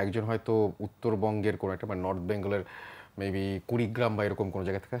আসছে। একজন হয়তো উত্তরবঙ্গের কোনো একটা, মানে নর্থ বেঙ্গলের মেবি কুড়িগ্রাম বা এরকম কোনো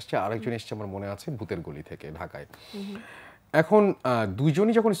জায়গা থেকে আসছে, আরেকজন এসছে আমার মনে আছে ভূতের গলি থেকে, ঢাকায়। এখন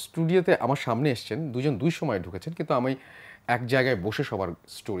দুইজনই যখন স্টুডিওতে আমার সামনে এসছেন, দুজন দুই সময় ঢুকেছেন, কিন্তু আমি এক জায়গায় বসে সবার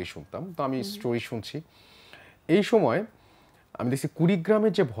স্টোরি শুনতাম। তো আমি স্টোরি শুনছি, এই সময় আমি দেখছি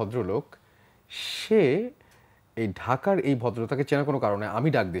কুড়িগ্রামের যে ভদ্রলোক, সে এই ঢাকার এই ভদ্রতাকে চেনার কোনো কারণে আমি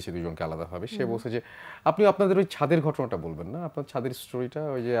ডাক দিয়েছি দুজনকে আলাদাভাবে। সে বলছে যে আপনি আপনাদের ওই ছাদের ঘটনাটা বলবেন না, আপনার ছাদের স্টোরিটা,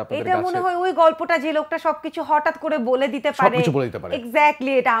 ওই যে আপনাদের এটা মনে হয় ওই গল্পটা যে লোকটা সবকিছু হঠাৎ করে বলে দিতে পারে, সবকিছু বলে দিতে পারে।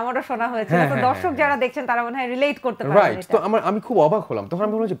 এক্স্যাক্টলি, এটা আমারও শোনা হয়েছে। তো দর্শক যারা দেখছেন তারা মনে হয় রিলেট করতে পারবে। রাইট। তো আমি খুব অবাক হলাম, তখন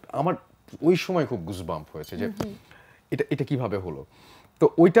আমি বললাম যে আমার ওই সময় খুব গুজবাম্প হয়েছে যে এটা কিভাবে হলো। তো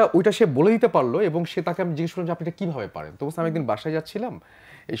ওইটা সে বলে দিতে পারলো, এবং সে তাকে আমি জিজ্ঞেস করলাম যে আপনি এটা কিভাবে পারেন। তো আমি একদিন বাসায় যাচ্ছিলাম,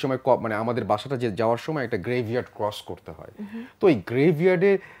 এই সময় মানে আমাদের বাসাটা যে যাওয়ার সময় একটা গ্রেভইয়ার্ড ক্রস করতে হয়। তো এই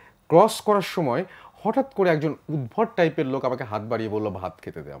গ্রেভইয়ার্ডে ক্রস করার সময় হঠাৎ করে একজন উদ্ভট টাইপের লোক আমাকে হাত বাড়িয়ে বললো ভাত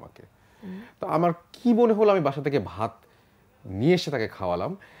খেতে দে আমাকে। তো আমার কি মনে হলো, আমি বাসা থেকে ভাত নিয়ে এসে তাকে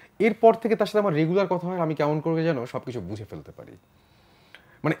খাওয়ালাম। এরপর থেকে তার সাথে আমার রেগুলার কথা হয়, আমি কেমন করে যেন সবকিছু বুঝে ফেলতে পারি।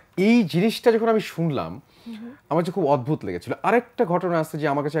 মানে এই জিনিসটা যখন আমি শুনলাম, আমার যে খুব অদ্ভুত লেগেছিল। আরেকটা ঘটনা আছে যে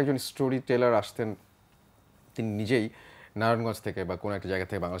আমার কাছে একজন স্টোরি টেলার আসতেন, তিনি নিজেই নারায়ণগঞ্জ থেকে বা কোনো একটা জায়গা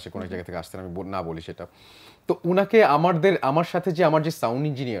থেকে, বাংলাদেশের কোনো এক জায়গা থেকে আসতেন, আমি না বলি সেটা। তো উনাকে আমার সাথে যে আমার যে সাউন্ড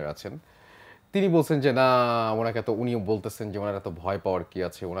ইঞ্জিনিয়ার আছেন, তিনি বলছেন যে না, ওনাকে তো উনিও বলতেছেন যে ওনার এত ভয় পাওয়ার কি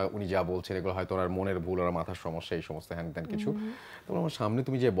আছে, উনি যা বলছেন এগুলো হয়তো ওনার মনের ভুল, ওনার মাথার সমস্যা, এই সমস্ত হ্যান ত্যান কিছু। তখন আমার সামনে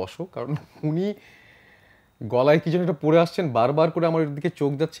তুমি যে বসো, কারণ উনি গলায় কি যেন একটা পরে আসছেন, বারবার করে আমার দিকে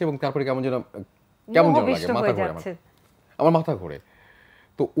চোখ যাচ্ছে, এবং তারপরে কেমন যেন লাগে, মাথা ঘোরে, আমার মাথা ঘোরে।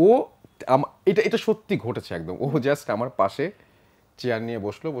 তো ও এটা সত্যি ঘটেছে একদম। ও জাস্ট আমার পাশে চেয়ার নিয়ে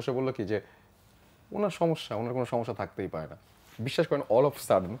বসে বললো কি যে ওনার কোনো সমস্যা থাকতেই পারে না। বিশ্বাস করেন, অল অফ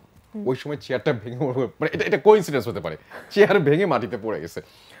সাডেন ওই সময় চেয়ারটা ভেঙে, মানে এটা কোইন্সিডেন্স হতে পারে, চেয়ার ভেঙে মাটিতে পড়ে গেছে।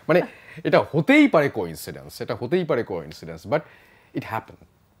 মানে এটা হতেই পারে কোইন্সিডেন্স, বাট ইট হ্যাপেন।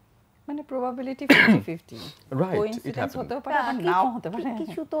 মানে probability 50-50 Right, it coincidence happened. হতে পারে আবার নাও হতে পারে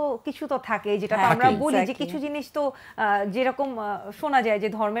কিছু তো থাকে, যেটা হ্যাঁ, আমরা বলি যে exactly. কিছু জিনিস তো যেরকম শোনা যায় যে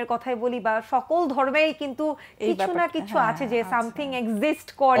ধর্মের কথাই বলি বা সকল ধর্মেই কিন্তু এই কিছু না ব্যাপারটা, কিছু হ্যাঁ, আছে যে আচ্ছা। সামথিং এক্সিস্ট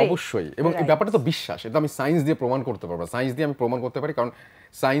করে। অবশ্যই, এবং এই Right. ব্যাপারটা তো বিশ্বাস, এটা আমি সায়েন্স দিয়ে প্রমাণ করতে পারবো। সায়েন্স দিয়ে আমি প্রমাণ করতে পারি, কারণ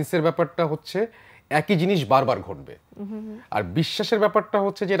সায়েন্সের ব্যাপারটা হচ্ছে একই জিনিস বারবার ঘটবে, আর বিশ্বাসের ব্যাপারটা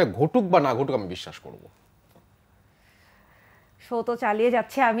হচ্ছে যে এটা ঘটুক বা না ঘটুক আমি বিশ্বাস করব। শো তো চালিয়ে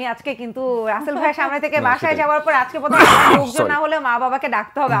যাচ্ছে। আমি আজকে কিন্তু রাসেল ভাইয়ের সামনে থেকে না, বাসায় সেটাই। যাওয়ার পর আজকে প্রথম আমার লোকজন Sorry. না হলে মা বাবাকে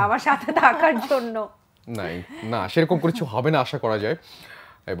ডাকতে হবে আমার সাথে থাকার জন্য। নাই, না সেরকম কিছু হবে না আশা করা যায়।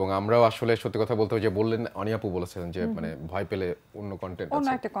 এবং আমরাও আসলে সত্যি কথা বলতে যে বললেন, অনিয়াপু বলেছেন যে মানে ভয় পেলে অন্য কন্টেন্ট অন্য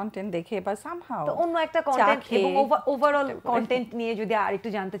আছে। একটা কন্টেন্ট দেখে বা সামহাউ তো অন্য একটা কন্টেন্ট খেয়ে এবং ওভারঅল কন্টেন্ট নিয়ে যদি আর একটু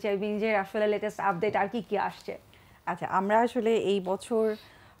জানতে চাই, বিঞ্জের আসলে লেটেস্ট আপডেট আর কি আসছে? আচ্ছা, আমরা আসলে এই বছর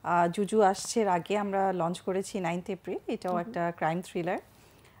জুজু আসছের আগে আমরা লঞ্চ করেছি 9th এপ্রিল। এটাও একটা ক্রাইম থ্রিলার।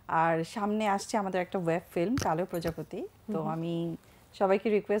 আর সামনে আসছে আমাদের একটা ওয়েব ফিল্ম কালো প্রজাপতি। তো আমি সবাইকে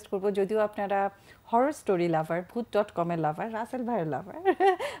রিকোয়েস্ট করব, যদিও আপনারা হরর স্টোরি লাভার, ভূত.com এর লাভার, রাসেল ভাইয়ের লাভার,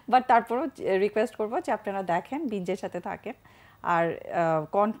 বাট তারপরও রিকোয়েস্ট করব যে আপনারা দেখেন, বিঞ্জের সাথে থাকেন। আর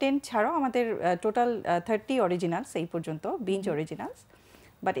কন্টেন্ট ছাড়াও আমাদের টোটাল 30 অরিজিনালস এই পর্যন্ত, বিঞ্জ অরিজিনালস।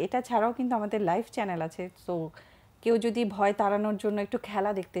 বাট এটা ছাড়াও কিন্তু আমাদের লাইভ চ্যানেল আছে। সো কেউ যদি ভয় তাড়ানোর জন্য একটু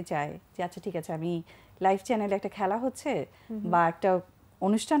খেলা দেখতে চায়, যে আচ্ছা ঠিক আছে আমি লাইভ চ্যানেলে একটা খেলা হচ্ছে বা একটা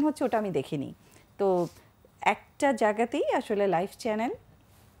অনুষ্ঠান হচ্ছে, ওটা আমি দেখিনি। তো একটা জায়গাতেই আসলে লাইভ চ্যানেল,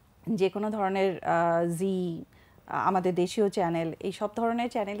 যে কোনো ধরনের জি, আমাদের দেশীয় চ্যানেল, এই সব ধরনের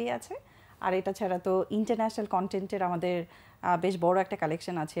চ্যানেলই আছে। আর এটা ছাড়া তো ইন্টারন্যাশনাল কন্টেন্টের আমাদের বেশ বড় একটা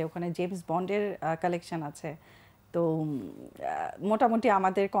কালেকশন আছে, ওখানে জেমস বন্ডের কালেকশন আছে। তো মোটামুটি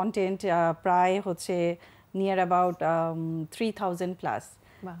আমাদের কন্টেন্ট প্রায় হচ্ছে নিয়ার অ্যাবাউট 3000 প্লাস।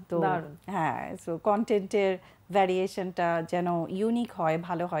 তো হ্যাঁ, সো কন্টেন্টের ভ্যারিয়েশনটা যেন ইউনিক হয়,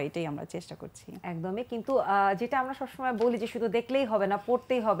 ভালো হয়, এটাই আমরা চেষ্টা করছি। একদমই, কিন্তু যেটা আমরা সবসময় বলি যে শুধু দেখলেই হবে না,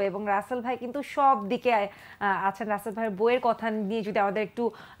 পড়তেই হবে। এবং রাসেল ভাই কিন্তু সব দিকে আছেন। রাসেল ভাইয়ের বইয়ের কথা নিয়ে যদি আমাদের একটু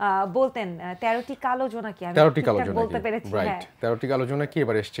বলতেন, 13টি কালো জোনাকি, আমি 13টি কালো ঠিকঠাক বলতে জোনাকি, পেরেছি? রাইট, হ্যাঁ, 13টি কালো জোনাকি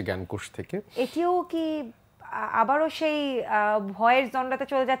এবার এসেছে জ্ঞানকোষ থেকে। এটিও কি আবারও সেই ভয়ের জনরাতে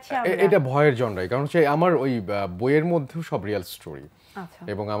চলে যাচ্ছে আমরা? এটা ভয়ের জনরাই, কারণ হচ্ছে আমার ওই বইয়ের মধ্যেও সব রিয়েল স্টোরি। আচ্ছা,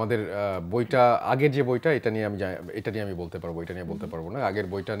 এবং আমাদের বইটা, আগের যে বইটা, এটা নিয়ে আমি বলতে পারবো, এটা নিয়ে বলতে পারবো না। আগের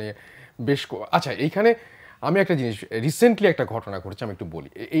বইটা নিয়ে বেশ আচ্ছা, এইখানে আমি একটা জিনিস, রিসেন্টলি একটা ঘটনা ঘটেছে, আমি একটু বলি।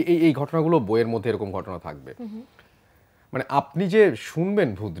 এই ঘটনাগুলো বইয়ের মধ্যে এরকম ঘটনা থাকবে। মানে আপনি যে শুনবেন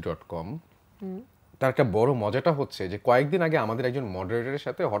ভূত.com, তার একটা বড় মজাটা হচ্ছে যে কয়েকদিন আগে আমাদের একজন মডারেটরের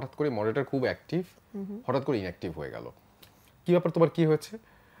সাথে হঠাৎ করে, মডারেটর খুব অ্যাক্টিভ, হঠাৎ করে ইনঅ্যাক্টিভ হয়ে গেল। কি ব্যাপার, তোমার কি হয়েছে?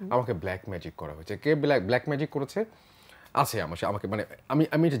 আমাকে ব্ল্যাক ম্যাজিক করা হয়েছে। কে ব্ল্যাক ম্যাজিক করেছে? আছে আমাকে, মানে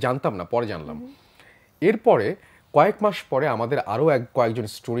আমি এটা জানতাম না, পরে জানলাম। এরপরে কয়েক মাস পরে আমাদের আরও কয়েকজন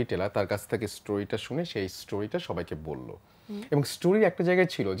স্টোরি টেলার তার কাছ থেকে স্টোরিটা শুনে সেই স্টোরিটা সবাইকে বলল। এবং স্টোরির একটা জায়গায়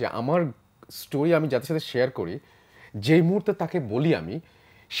ছিল যে আমার স্টোরি আমি যাদের সাথে শেয়ার করি, যেই মুহূর্তে তাকে বলি আমি,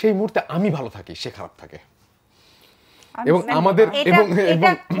 সেই মুহূর্তে আমি ভালো থাকি, সে খারাপ থাকে। এবং আমাদের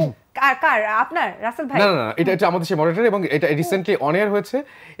কার আপনার রাসেল ভাই? না, এটা আমাদের সেই মডারেটর, এবং এটা রিসেন্টলি অন এয়ার হয়েছে।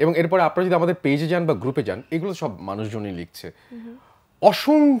 এবং এরপরে আপনারা যদি আমাদের পেজে যান বা গ্রুপে যান, এগুলো সব মানুষজনই লিখছে।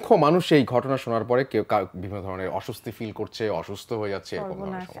 অসংখ্য মানুষ এই ঘটনা শোনার পরে কেউ বিভিন্ন ধরনের অস্বস্তি ফিল করছে, অসুস্থ হয়ে যাচ্ছে, এরকম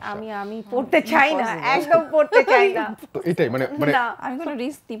ধরনের সমস্যা। আমি পড়তে চাই না, একদম পড়তে চাই না। তো এটাই মানে আমি কোনো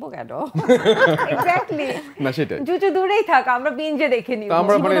রিস্ক দিব কেন? এক্স্যাক্টলি, না সেটাই, জুজু দূরেই থাক, আমরা বিঞ্জে দেখে নিব।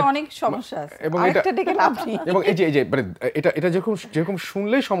 আমরা মানে অনেক সমস্যা আছে, এবং আরেকটা দেখে লাভ নেই। এবং এই যে মানে এটা যেরকম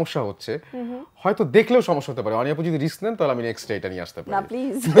শুনলেই সমস্যা হচ্ছে, হয়তো দেখলেও সমস্যা হতে পারে। অনিয়াপু যদি রিস্ক নেন, তাহলে আমি নেক্সট ডে এটা নিয়ে আসতে পারি। না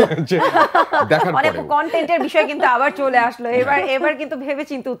প্লিজ, দেখার পরে কন্টেন্টের বিষয় কিন্তু আবার চলে আসলো। এবার কিন্তু ভেবে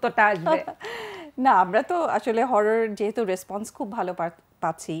চিন্তে উত্তরটা আসবে। না, আমরা তো আসলে হরর যেহেতু রেসপন্স খুব ভালো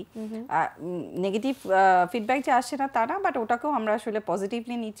পাচ্ছি, নেগেটিভ ফিডব্যাক যে আসছে না তা না, বাট ওটাকেও আমরা আসলে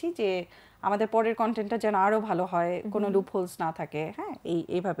পজিটিভলি নিচ্ছি যে আমাদের পরের কন্টেন্টটা যেন আরও ভালো হয়, কোনো লুপ হোলস না থাকে। হ্যাঁ,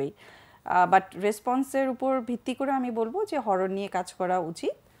 এইভাবেই। বাট রেসপন্সের উপর ভিত্তি করে আমি বলবো যে হরর নিয়ে কাজ করা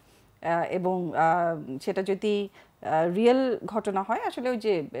উচিত। এবং সেটা যদি রিয়েল ঘটনা হয়, আসলে ওই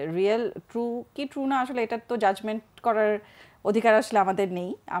যে রিয়েল ট্রু কি ট্রু না, আসলে এটা তো জাজমেন্ট করার অধিকার আসলে আমাদের নেই,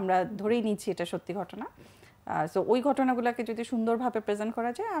 আমরা ধরেই নিচ্ছি এটা সত্যি ঘটনা। সো ওই ঘটনাগুলোকে যদি সুন্দরভাবে প্রেজেন্ট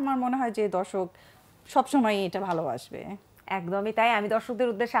করা যায়, আমার মনে হয় যে দর্শক সবসময়ই এটা ভালোবাসবে। একদমই তাই। আমি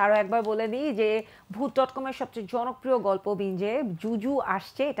দর্শকদের উদ্দেশ্যে আরো একবার বলে দিই যে ভূত.com এর সবচেয়ে জনপ্রিয় গল্প বিঞ্জে জুজু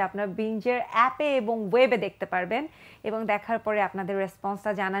আসছে। এটা আপনার বিঞ্জের অ্যাপে এবং ওয়েবে দেখতে পারবেন, এবং দেখার পরে আপনাদের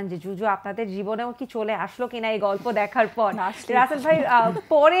রেসপন্সটা জানান যে জুজু আপনাদের জীবনেও কি চলে আসলো কিনা এই গল্প দেখার পর। রাসেল ভাই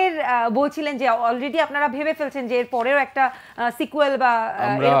পরের বলছিলেন যে অলরেডি আপনারা ভেবে ফেলছেন যে এর পরেও একটা সিকুয়েল বা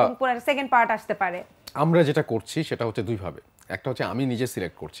এরকম কোন একটা সেকেন্ড পার্ট আসতে পারে। আমরা যেটা করছি সেটা হচ্ছে দুইভাবে। একটা হচ্ছে আমি নিজে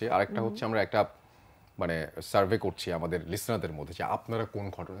সিলেক্ট করছি, আর একটা হচ্ছে আমরা একটা মানে সার্ভে করছি আমাদের লিসনারদের মধ্যে যে আপনারা কোন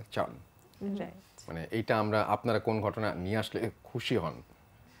ঘটনা চান, মানে এইটা আমরা আপনারা কোন ঘটনা নিয়ে আসলে খুশি হন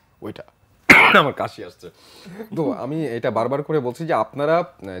ওইটা। আমার কাশি আসছে, তো আমি এটা বারবার করে বলছি যে আপনারা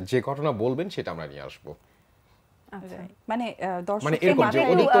যে ঘটনা বলবেন সেটা আমরা নিয়ে আসবো। মানে মানে দর্শকের এরকম যে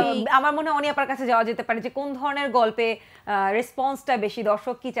মাথায় উনি তো- আমার মনে হয় অনি আপার কাছে যাওয়া যেতে পারে যে কোন ধরনের গল্পে রেসপন্সটা বেশি,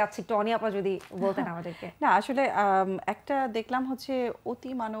 দর্শক কি চাচ্ছে, একটু অনি আপা যদি বলতেন আমাদেরকে। না আসলে একটা দেখলাম হচ্ছে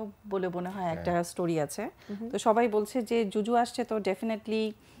অতি মানব বলে মনে হয় একটা স্টোরি আছে, তো সবাই বলছে যে জুজু আসছে তো definitely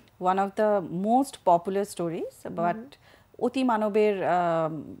one of the most popular stories, but অতি মানবের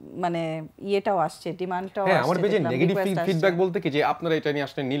মানে ইয়েটাও আসছে, ডিমান্ডটাও হ্যাঁ, আসছে, আমার পেজে দেখলাম, নেগেটিভ request আসছে। ফিডব্যাক বলতে কি যে আপনারা এটা নিয়ে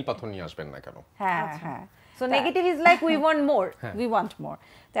আসলে নীল পাথর নিয়ে আসবেন না কেন। হ্যাঁ হ্যাঁ, so negative is like we want more, we want মোর।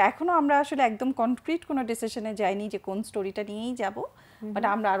 তো এখনো আমরা আসলে একদম কনক্রিট কোনো ডিসিশনে যাইনি যে কোন স্টোরিটা নিয়েই যাব, বাট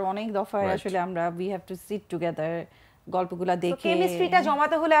আমরা আরো অনেক দফায় Right. আসলে আমরা we have to sit together, গল্পগুলা দেখে কেমিস্ট্রিটা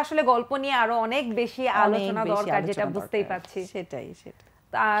জমাতে হলে আসলে গল্প নিয়ে আরো অনেক বেশি অনেক আলোচনা বেশি দরকার, যেটা আলোচনা বুঝতেই দরকার। পারছি। সেটাই সেটাই।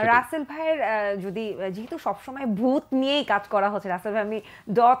 রাসেল ভাইয়ের যদি যেহেতু সবসময় ভূত নিয়েই কাজ করা হচ্ছে, রাসেল ভাই আমি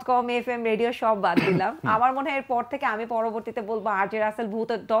 .com FM রেডিও সব বাদ দিলাম, আমার মনে হয় এরপর থেকে আমি পরবর্তীতে বলবো আর যে রাসেল ভূত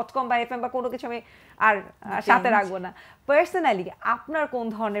 .com বা FM বা কোনো কিছু আমি আর সাথে রাখবো না। পার্সোনালি আপনার কোন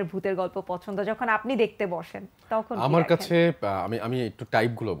ধরনের ভূতের গল্প পছন্দ যখন আপনি দেখতে বসেন তখন? আমার কাছে আমি একটু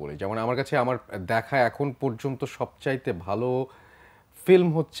টাইপগুলো বলি, যেমন আমার কাছে আমার দেখা এখন পর্যন্ত সবচাইতে ভালো ফিল্ম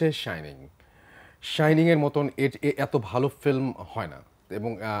হচ্ছে শাইনিং এর মতন এত ভালো ফিল্ম হয় না,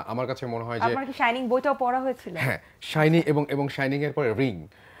 এবং আমার কাছে মনে হয় যে আপনার কি শাইনিং বইটাও পড়া হয়েছিল? হ্যাঁ, শাইনিং এবং শাইনিং এর পরে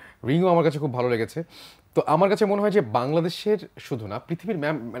রিংও আমার কাছে খুব ভালো লেগেছে। তো আমার কাছে মনে হয় যে বাংলাদেশের শুধু না, পৃথিবীর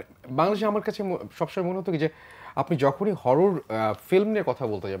মানে বাংলাদেশে আমার কাছে সবসময় মনে হতো কি যে আপনি যখনই হরর ফিল্ম নিয়ে কথা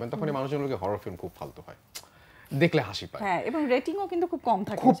বলতে যাবেন তখনই মানুষজন বলে হরর ফিল্ম খুব ফালতু হয়, দেখলে হাসি পায়, হ্যাঁ, এবং রেটিংও কিন্তু খুব কম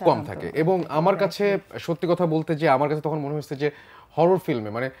থাকে, খুব কম থাকে। এবং আমার কাছে সত্যি কথা বলতে যে আমার কাছে তখন মনে হচ্ছে যে হরর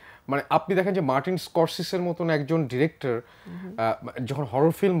ফিল্মে মানে মানে আপনি দেখেন যে মার্টিন স্করসিসের মতন একজন ডিরেক্টর যখন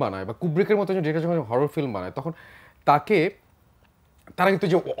হরর ফিল্ম বানায়, বা কুব্রিকের মতো একজন ডিরেক্টর যখন হরর ফিল্ম বানায়, তখন তারা কিন্তু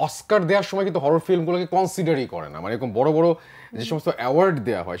যে অস্কার দেওয়ার সময় কিন্তু হরর ফিল্মগুলোকে কনসিডারই করে না, মানে এরকম বড় বড় যে সমস্ত অ্যাওয়ার্ড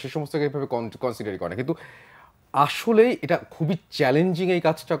দেওয়া হয় সে সমস্ত এইভাবে কনসিডারই করে না। কিন্তু আসলেই এটা খুবই চ্যালেঞ্জিং এই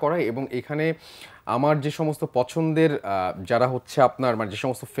কাজটা করা, এবং এখানে আমার যে সমস্ত পছন্দের যারা হচ্ছে আপনার মানে যে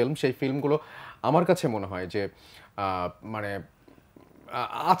সমস্ত ফিল্ম, সেই ফিল্মগুলো আমার কাছে মনে হয় যে মানে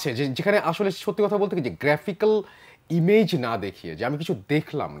আছে যেখানে আসলে সত্যি কথা বলতে কি যে গ্রাফিক্যাল ইমেজ না দেখিয়ে যে আমি কিছু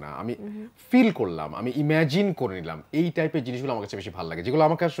দেখলাম না, আমি ফিল করলাম, আমি ইম্যাজিন করে নিলাম, এই টাইপের জিনিসগুলো আমার কাছে বেশি ভালো লাগে, যেগুলো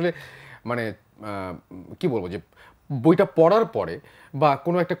আমাকে আসলে মানে কি বলবো যে বইটা পড়ার পরে বা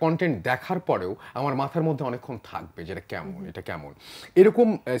কোনো একটা কন্টেন্ট দেখার পরেও আমার মাথার মধ্যে অনেকক্ষণ থাকবে যে এটা কেমন। এরকম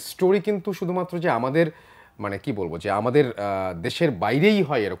স্টোরি কিন্তু শুধুমাত্র যে আমাদের মানে কি বলবো যে আমাদের দেশের বাইরেই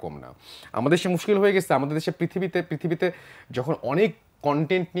হয় এরকম না, আমাদের দেশে মুশকিল হয়ে গেছে, আমাদের দেশে পৃথিবীতে যখন অনেক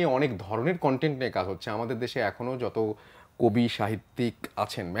কন্টেন্ট নিয়ে, অনেক ধরনের কন্টেন্ট নিয়ে কাজ হচ্ছে, আমাদের দেশে এখনও যত কবি সাহিত্যিক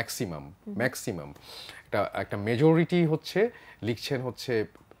আছেন ম্যাক্সিমাম একটা মেজরিটি হচ্ছে লিখছেন হচ্ছে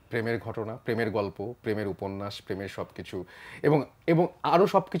প্রেমের ঘটনা, প্রেমের গল্প, প্রেমের উপন্যাস, প্রেমের সব কিছু, এবং আরও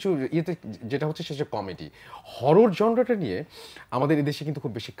সব কিছু ইয়েতে যেটা হচ্ছে সেটা কমেডি। হরর জনরাটা নিয়ে আমাদের এই দেশে কিন্তু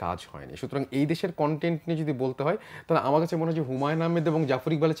খুব বেশি কাজ হয়নি, সুতরাং এই দেশের কন্টেন্ট নিয়ে যদি বলতে হয় তাহলে আমার কাছে মনে হয় যে হুমায়ুন আহমেদ এবং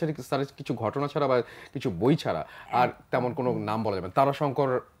জাফর ইকবালের ছাড়া কিছু ঘটনা ছাড়া বা কিছু বই ছাড়া আর তেমন কোনো নাম বলা যাবে না।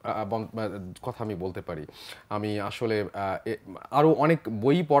 তারাশঙ্কর কথা আমি বলতে পারি, আমি আসলে আরও অনেক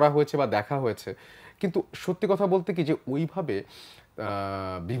বই পড়া হয়েছে বা দেখা হয়েছে, কিন্তু সত্যি কথা বলতে কি যে ওইভাবে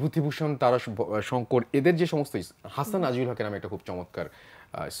বিভূতিভূষণ, তারাশঙ্কর, এদের যে সমস্ত, হাসান আজিউল হকের আমি একটা খুব চমৎকার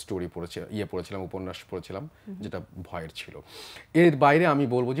স্টোরি পড়েছিলাম, উপন্যাস পড়েছিলাম, যেটা ভয়ের ছিল। এর বাইরে আমি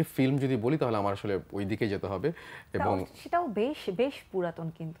বলবো যে ফিল্ম যদি বলি তাহলে আমার আসলে ওই দিকে যেতে হবে, এবং সেটাও বেশ পুরাতন।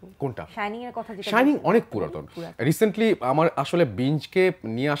 কিন্তু কোনটা? শাইনিং এর কথা যেটা শাইনিং বলছিলেন, অনেক পুরাতন। রিসেন্টলি আমার আসলে বিঞ্জকে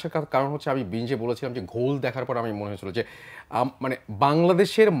নিয়ে আসার কারণ হচ্ছে আমি বিঞ্জে বলেছিলাম যে ঘোল দেখার পর আমি মনে হয়েছিল যে মানে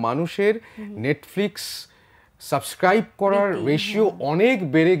বাংলাদেশের মানুষের নেটফ্লিক্স সাবস্ক্রাইব করার রেশিও অনেক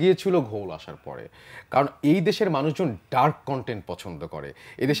বেড়ে গিয়েছিল ঘোল আসার পরে, কারণ এই দেশের মানুষজন ডার্ক কন্টেন্ট পছন্দ করে,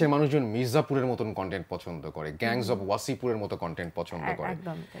 এই দেশের মানুষজন মির্জাপুরের মতন কন্টেন্ট পছন্দ করে, গ্যাংস অফ ওয়াসিপুরের মতো কন্টেন্ট পছন্দ করে।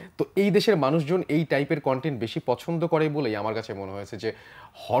 তো এই দেশের মানুষজন এই টাইপের কন্টেন্ট বেশি পছন্দ করে বলেই আমার কাছে মনে হয়েছে যে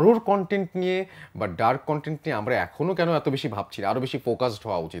হরর কন্টেন্ট নিয়ে বা ডার্ক কন্টেন্ট নিয়ে আমরা এখনও কেন এত বেশি ভাবছি, আরও বেশি ফোকাসড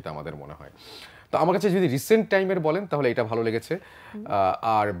হওয়া উচিত আমাদের মনে হয়। তো আমার কাছে যদি রিসেন্ট টাইমের বলেন তাহলে এটা ভালো লেগেছে,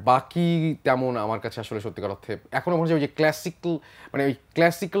 আর বাকি তেমন আমার কাছে আসলে সত্যিকার অর্থে এখনও মনে হয় ওই যে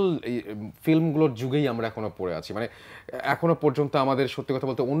ক্লাসিক্যাল ফিল্মগুলোর যুগেই আমরা এখনও পড়ে আছি, মানে এখনও পর্যন্ত আমাদের সত্যি কথা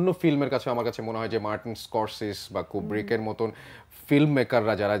বলতে অন্য ফিল্মের কাছে আমার কাছে মনে হয় যে মার্টিন স্করসেস বা কুব্রিকের মতন ফিল্ম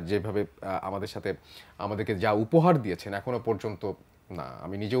মেকাররা যারা যেভাবে আমাদেরকে যা উপহার দিয়েছেন এখনও পর্যন্ত না,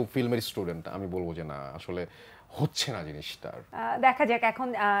 আমি নিজেও ফিল্মের স্টুডেন্ট, আমি বলবো যে না আসলে হচ্ছে না জিনিসটার। দেখা যাক এখন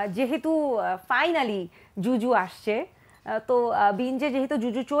যেহেতু ফাইনালি জুজু আসছে, তো বিঞ্জে যেহেতু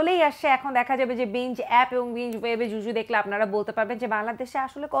জুজু চলেই আসছে, এখন দেখা যাবে যে বিঞ্জ অ্যাপ এবং বিঞ্জ ওয়েবে জুজু দেখলে আপনারা বলতে পারবেন যে বাংলাদেশে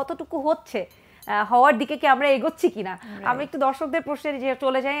আসলে কতটুকু হচ্ছে, হওয়ার দিকে কি আমরা এগোচ্ছি কিনা। আমরা একটু দর্শকদের প্রশ্নে যে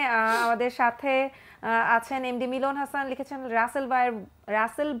চলে যাই। আমাদের সাথে আছেন এমডি মিলন হাসান, লিখেছেন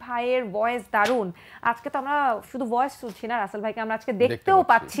রাসেল ভাইয়ের ভয়েস দারুণ। আজকে তো আমরা শুধু ভয়েস শুনছি না, রাসেল ভাইকে আমরা আজকে দেখতেও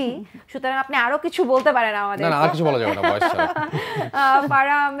পাচ্ছি, সুতরাং আপনি আরো কিছু বলতে পারেন আমাদের। না, আর কিছু বলা যাবে না ভয়েস ছাড়া।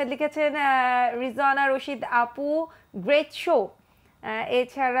 ফারা আহমেদ লিখেছেন রিজওয়ানা রশিদ আপু গ্রেট শো।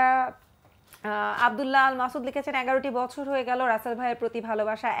 এছাড়া আব্দুল্লাহ আল মাসুদ লিখেছেন 11টি বছর হয়ে গেল রাসেল ভাইয়ের প্রতি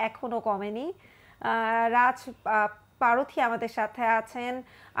ভালোবাসা এখনো কমেনি। রাজ পারথী আমাদের সাথে আছেন,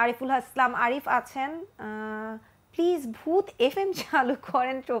 আরিফুল ইসলাম আরিফ আছেন, প্লিজ ভূত এফএম চালু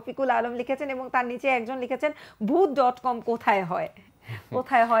করেন শফিকুল আলম লিখেছেন, এবং তার নিচে একজন লিখেছেন ভূত.com কোথায় হয়,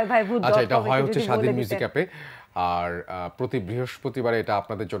 কোথায় হয় ভাই ভূত.com? আচ্ছা, এটা হয় হচ্ছে স্বাধীন মিউজিক অ্যাপে, আর প্রতি বৃহস্পতিবার এটা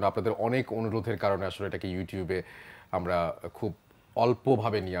আপনাদের জন্য, আপনাদের অনেক অনুরোধের কারণে আসলে এটাকে ইউটিউবে আমরা খুব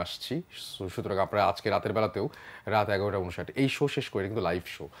অল্পভাবে নিয়ে আসছি। সুতরাং আপনারা আজকে রাতের বেলাতেও রাত 11:59 এই শো শেষ করে কিন্তু লাইভ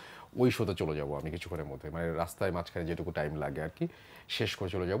শো, ওই শোতে চলে যাব আমি কিছুক্ষণের মধ্যে, মানে রাস্তায় মাঝখানে যেটুকু টাইম লাগে আর কি শেষ করে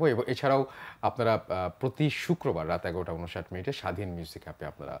চলে যাব। এবং এছাড়াও আপনারা প্রতি শুক্রবার রাত 11:59 স্বাধীন মিউজিক অ্যাপে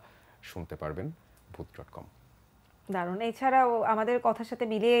আপনারা শুনতে পারবেন ভূত.com। দারুণ। এছাড়াও আমাদের কথার সাথে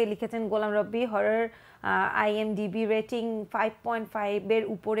মিলিয়ে লিখেছেন গোলাম রব্বি, হরর IMDb রেটিং 5.5 এর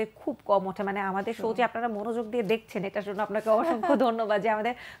উপরে খুব কম ওঠে। মানে আমাদের শো যে আপনারা মনোযোগ দিয়ে দেখছেন, এটার জন্য আপনাকে অসংখ্য ধন্যবাদ যে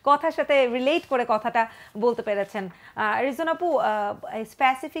আমাদের কথার সাথে রিলেট করে কথাটা বলতে পেরেছেন। রিজন আপু,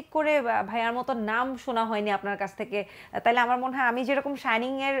 স্পেসিফিক করে ভাইয়ার মতো নাম শোনা হয়নি আপনার কাছ থেকে, তাইলে আমার মনে হয় আমি যেরকম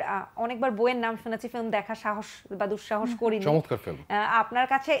শাইনিং এর অনেকবার বইয়ের নাম শুনেছি, ফিল্ম দেখা সাহস বা দুঃসাহস করিনি। চমৎকার ফিল্ম। আপনার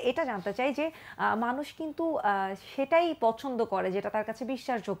কাছে এটা জানতে চাই যে মানুষ কিন্তু সেটাই পছন্দ করে যেটা তার কাছে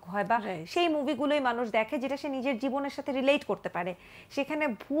বিশ্বাসযোগ্য হয়, বা সেই মুভিগুলোই মানুষ দেখে যেটা সে নিজের জীবনের সাথে রিলেট করতে পারে। সেখানে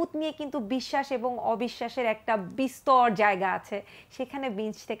ভূত নিয়ে কিন্তু বিশ্বাস এবং অবিশ্বাসের একটা বিস্তর জায়গা আছে। সেখানে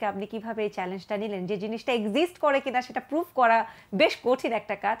বিঞ্জ থেকে আপনি কিভাবে এই চ্যালেঞ্জটা নিলেন, যে জিনিসটা এক্সিস্ট করে কিনা সেটা প্রুফ করা বেশ কঠিন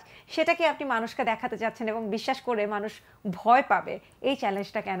একটা কাজ, সেটাকে আপনি মানুষকে দেখাতে যাচ্ছেন এবং বিশ্বাস করে মানুষ ভয় পাবে, এই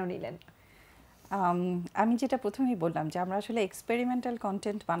চ্যালেঞ্জটা কেন নিলেন? আমি যেটা প্রথমেই বললাম যে আমরা আসলে এক্সপেরিমেন্টাল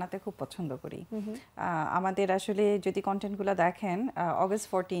কন্টেন্ট বানাতে খুব পছন্দ করি। আমাদের আসলে যদি কন্টেন্টগুলো দেখেন, অগস্ট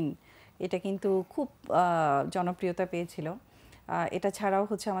 14 এটা কিন্তু খুব জনপ্রিয়তা পেয়েছিল। এটা ছাড়াও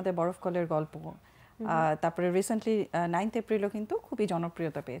হচ্ছে আমাদের বরফ কলের গল্প, তারপরে রিসেন্টলি 9th এপ্রিলও কিন্তু খুবই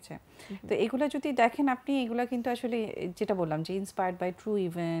জনপ্রিয়তা পেয়েছে। তো এগুলো যদি দেখেন আপনি, এগুলো কিন্তু আসলে যেটা বললাম যে ইন্সপায়ার্ড বাই ট্রু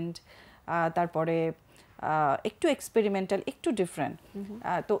ইভেন্ট, তারপরে একটু এক্সপেরিমেন্টাল, একটু ডিফারেন্ট।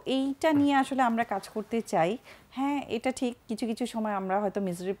 তো এইটা নিয়ে আসলে আমরা কাজ করতে চাই। হ্যাঁ, এটা ঠিক কিছু কিছু সময় আমরা হয়তো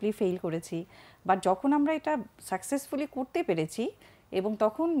মিজারেবলি ফেল করেছি, বাট যখন আমরা এটা সাকসেসফুলি করতে পেরেছি এবং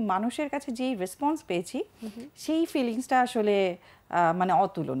তখন মানুষের কাছে যেই রেসপন্স পেয়েছি, সেই ফিলিংসটা আসলে মানে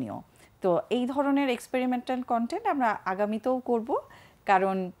অতুলনীয়। তো এই ধরনের এক্সপেরিমেন্টাল কন্টেন্ট আমরা আগামীতেও করব,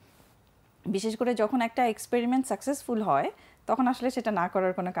 কারণ বিশেষ করে যখন একটা এক্সপেরিমেন্ট সাকসেসফুল হয় তখন আসলে সেটা না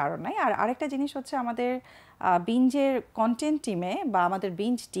করার কোনো কারণ নাই। আর আরেকটা জিনিস হচ্ছে আমাদের বিঞ্জের কন্টেন্ট টিমে বা আমাদের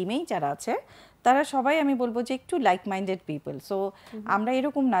বিঞ্জ টিমেই যারা আছে তারা সবাই আমি বলবো যে একটু লাইক মাইন্ডেড পিপল। সো আমরা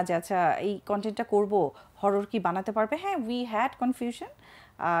এরকম না যে আচ্ছা এই কন্টেন্টটা করব, হরর কি বানাতে পারবে। হ্যাঁ, উই হ্যাড কনফিউশন,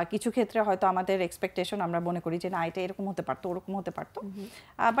 কিছু ক্ষেত্রে হয়তো আমাদের এক্সপেকটেশন আমরা মনে করি যে না এটা এরকম হতে পারতো, ওরকম হতে পারতো,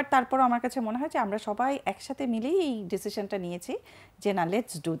 বাট তারপরও আমার কাছে মনে হয় যে আমরা সবাই একসাথে মিলেই এই ডিসিশনটা নিয়েছি যে না,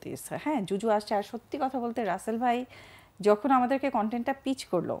 লেটস ডু দিস। হ্যাঁ, জুজু আসছে। আর সত্যি কথা বলতে রাসেল ভাই যখন আমাদেরকে কন্টেন্টটা পিচ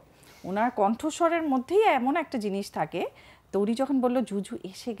করলো, ওনার কণ্ঠস্বরের মধ্যেই এমন একটা জিনিস থাকে, তো উনি যখন বললো জুজু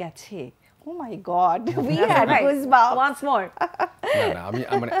এসে গেছে, ও মাই god, we had goosebumps once more. না, আমি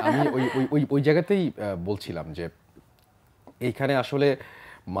ওই জায়গাতেই বলছিলাম যে এইখানে আসলে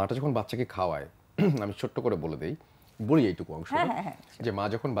মাটা যখন বাচ্চাকে খাওয়ায়, আমি ছোট্ট করে বলি এইটুকু অংশ, যে মা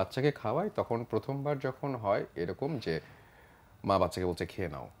যখন বাচ্চাকে খাওয়ায় তখন প্রথমবার যখন হয় এরকম যে মা বাচ্চাকে বলছে খেয়ে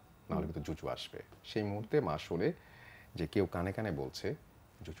নাও, নাহলে কিন্তু জুজু আসবে। সেই মুহূর্তে মা শোনে যে কেউ কানে কানে বলছে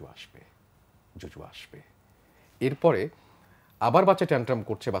জুজু আসবে, জুজু আসবে। এরপরে আবার বাচ্চা ট্যান্ট্রাম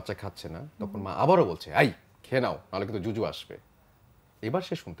করছে, বাচ্চা খাচ্ছে না, তখন মা আবারও বলছে আই খেয়ে নাও, নাহলে কিন্তু জুজু আসবে। এবার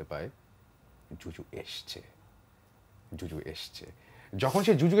সে শুনতে পায় জুজু এসছে, জুজু এসছে। যখন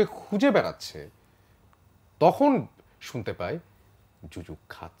সে জুজুকে খুঁজে বেড়াচ্ছে তখন শুনতে পায় জুজু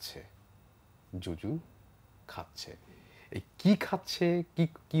খাচ্ছে, জুজু খাচ্ছে। এই কি খাচ্ছে,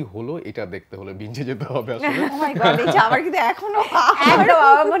 কি হলো, এটা দেখতে হলে বিঞ্জে যেতে হবে আসলে। ও মাই গড, এটা আমার কিন্তু এখনো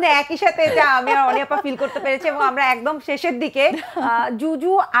মানে একই সাথে এটা আমি আর অনিপা ফিল করতে পেরেছি। এবং আমরা একদম শেষের দিকে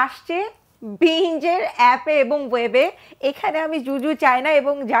জুজু আসছে বিঞ্জের অ্যাপে এবং ওয়েবে। এখানে আমি জুজু চাই না,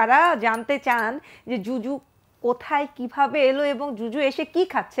 এবং যারা জানতে চান যে জুজু কোথায় কিভাবে এলো এবং জুজু এসে কি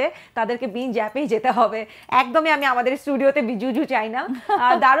খাচ্ছে তাদেরকে বিঞ্জ অ্যাপেই যেতে হবে। একদমই আমি আমাদের স্টুডিওতে জুজু চাই না।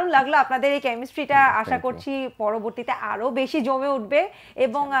 দারুণ লাগলো আপনাদের এই কেমিস্ট্রিটা, আশা করছি পরবর্তীতে আরো বেশি জমে উঠবে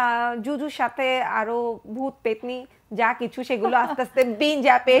এবং জুজুর সাথে আরো ভূত পেতনি যা কিছু সেগুলো আস্তে আস্তে বিঞ্জ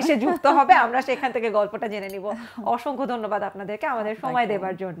অ্যাপে এসে যুক্ত হবে, আমরা সেখান থেকে গল্পটা জেনে নিব। অসংখ্য ধন্যবাদ আপনাদেরকে আমাদের সময়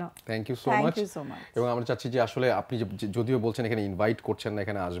দেওয়ার জন্য। Thank you so much. এবং আমরা চাচ্ছি যে আসলে আপনি যদিও বলছেন এখানে ইনভাইট করছেন না,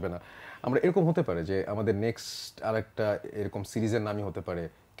 এখানে আসবে না, আমরা এরকম হতে পারে যে আমাদের নেক্সট আরেকটা এরকম সিরিজের নামই হতে পারে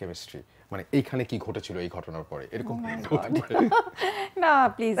কেমিস্ট্রি, মানে এইখানে কি ঘটেছিল এই ঘটনার পরে, এরকম না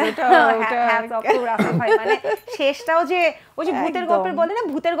প্লিজ এটা মানে শেষটাও যে ওই যে ভূতের গল্পের বলে না,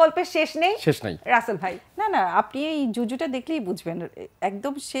 ভূতের গল্পের শেষ নেই, শেষ নাই রাসেল ভাই। না আপনি এই জুজুটা দেখলেই বুঝবেন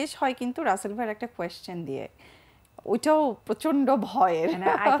একদম শেষ হয় কিন্তু রাসেল ভাইয়ের একটা কোয়েশ্চেন দিয়ে, ওইটাও প্রচন্ড ভয়ের।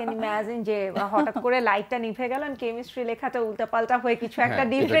 আই ক্যান ইমাজিন যে হঠাৎ করে লাইটটা নিভে গেল, কেমিস্ট্রি লেখাটা উল্টাপাল্টা হয়ে কিছু একটা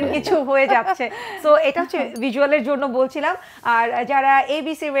ডিফারেন্ট কিছু হয়ে যাচ্ছে। সো এটা হচ্ছে ভিজুয়ালের জন্য বলছিলাম। আর যারা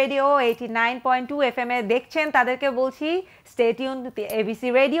এবিসি রেডিও 89.2 FM এ দেখছেন তাদেরকে বলছি স্টে টিউন এবিসি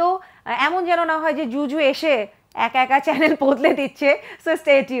রেডিও। এমন যেন না হয় যে জুজু এসে একা একা চ্যানেল বদলে দিচ্ছে। So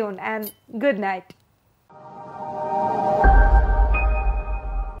stay tune and good night.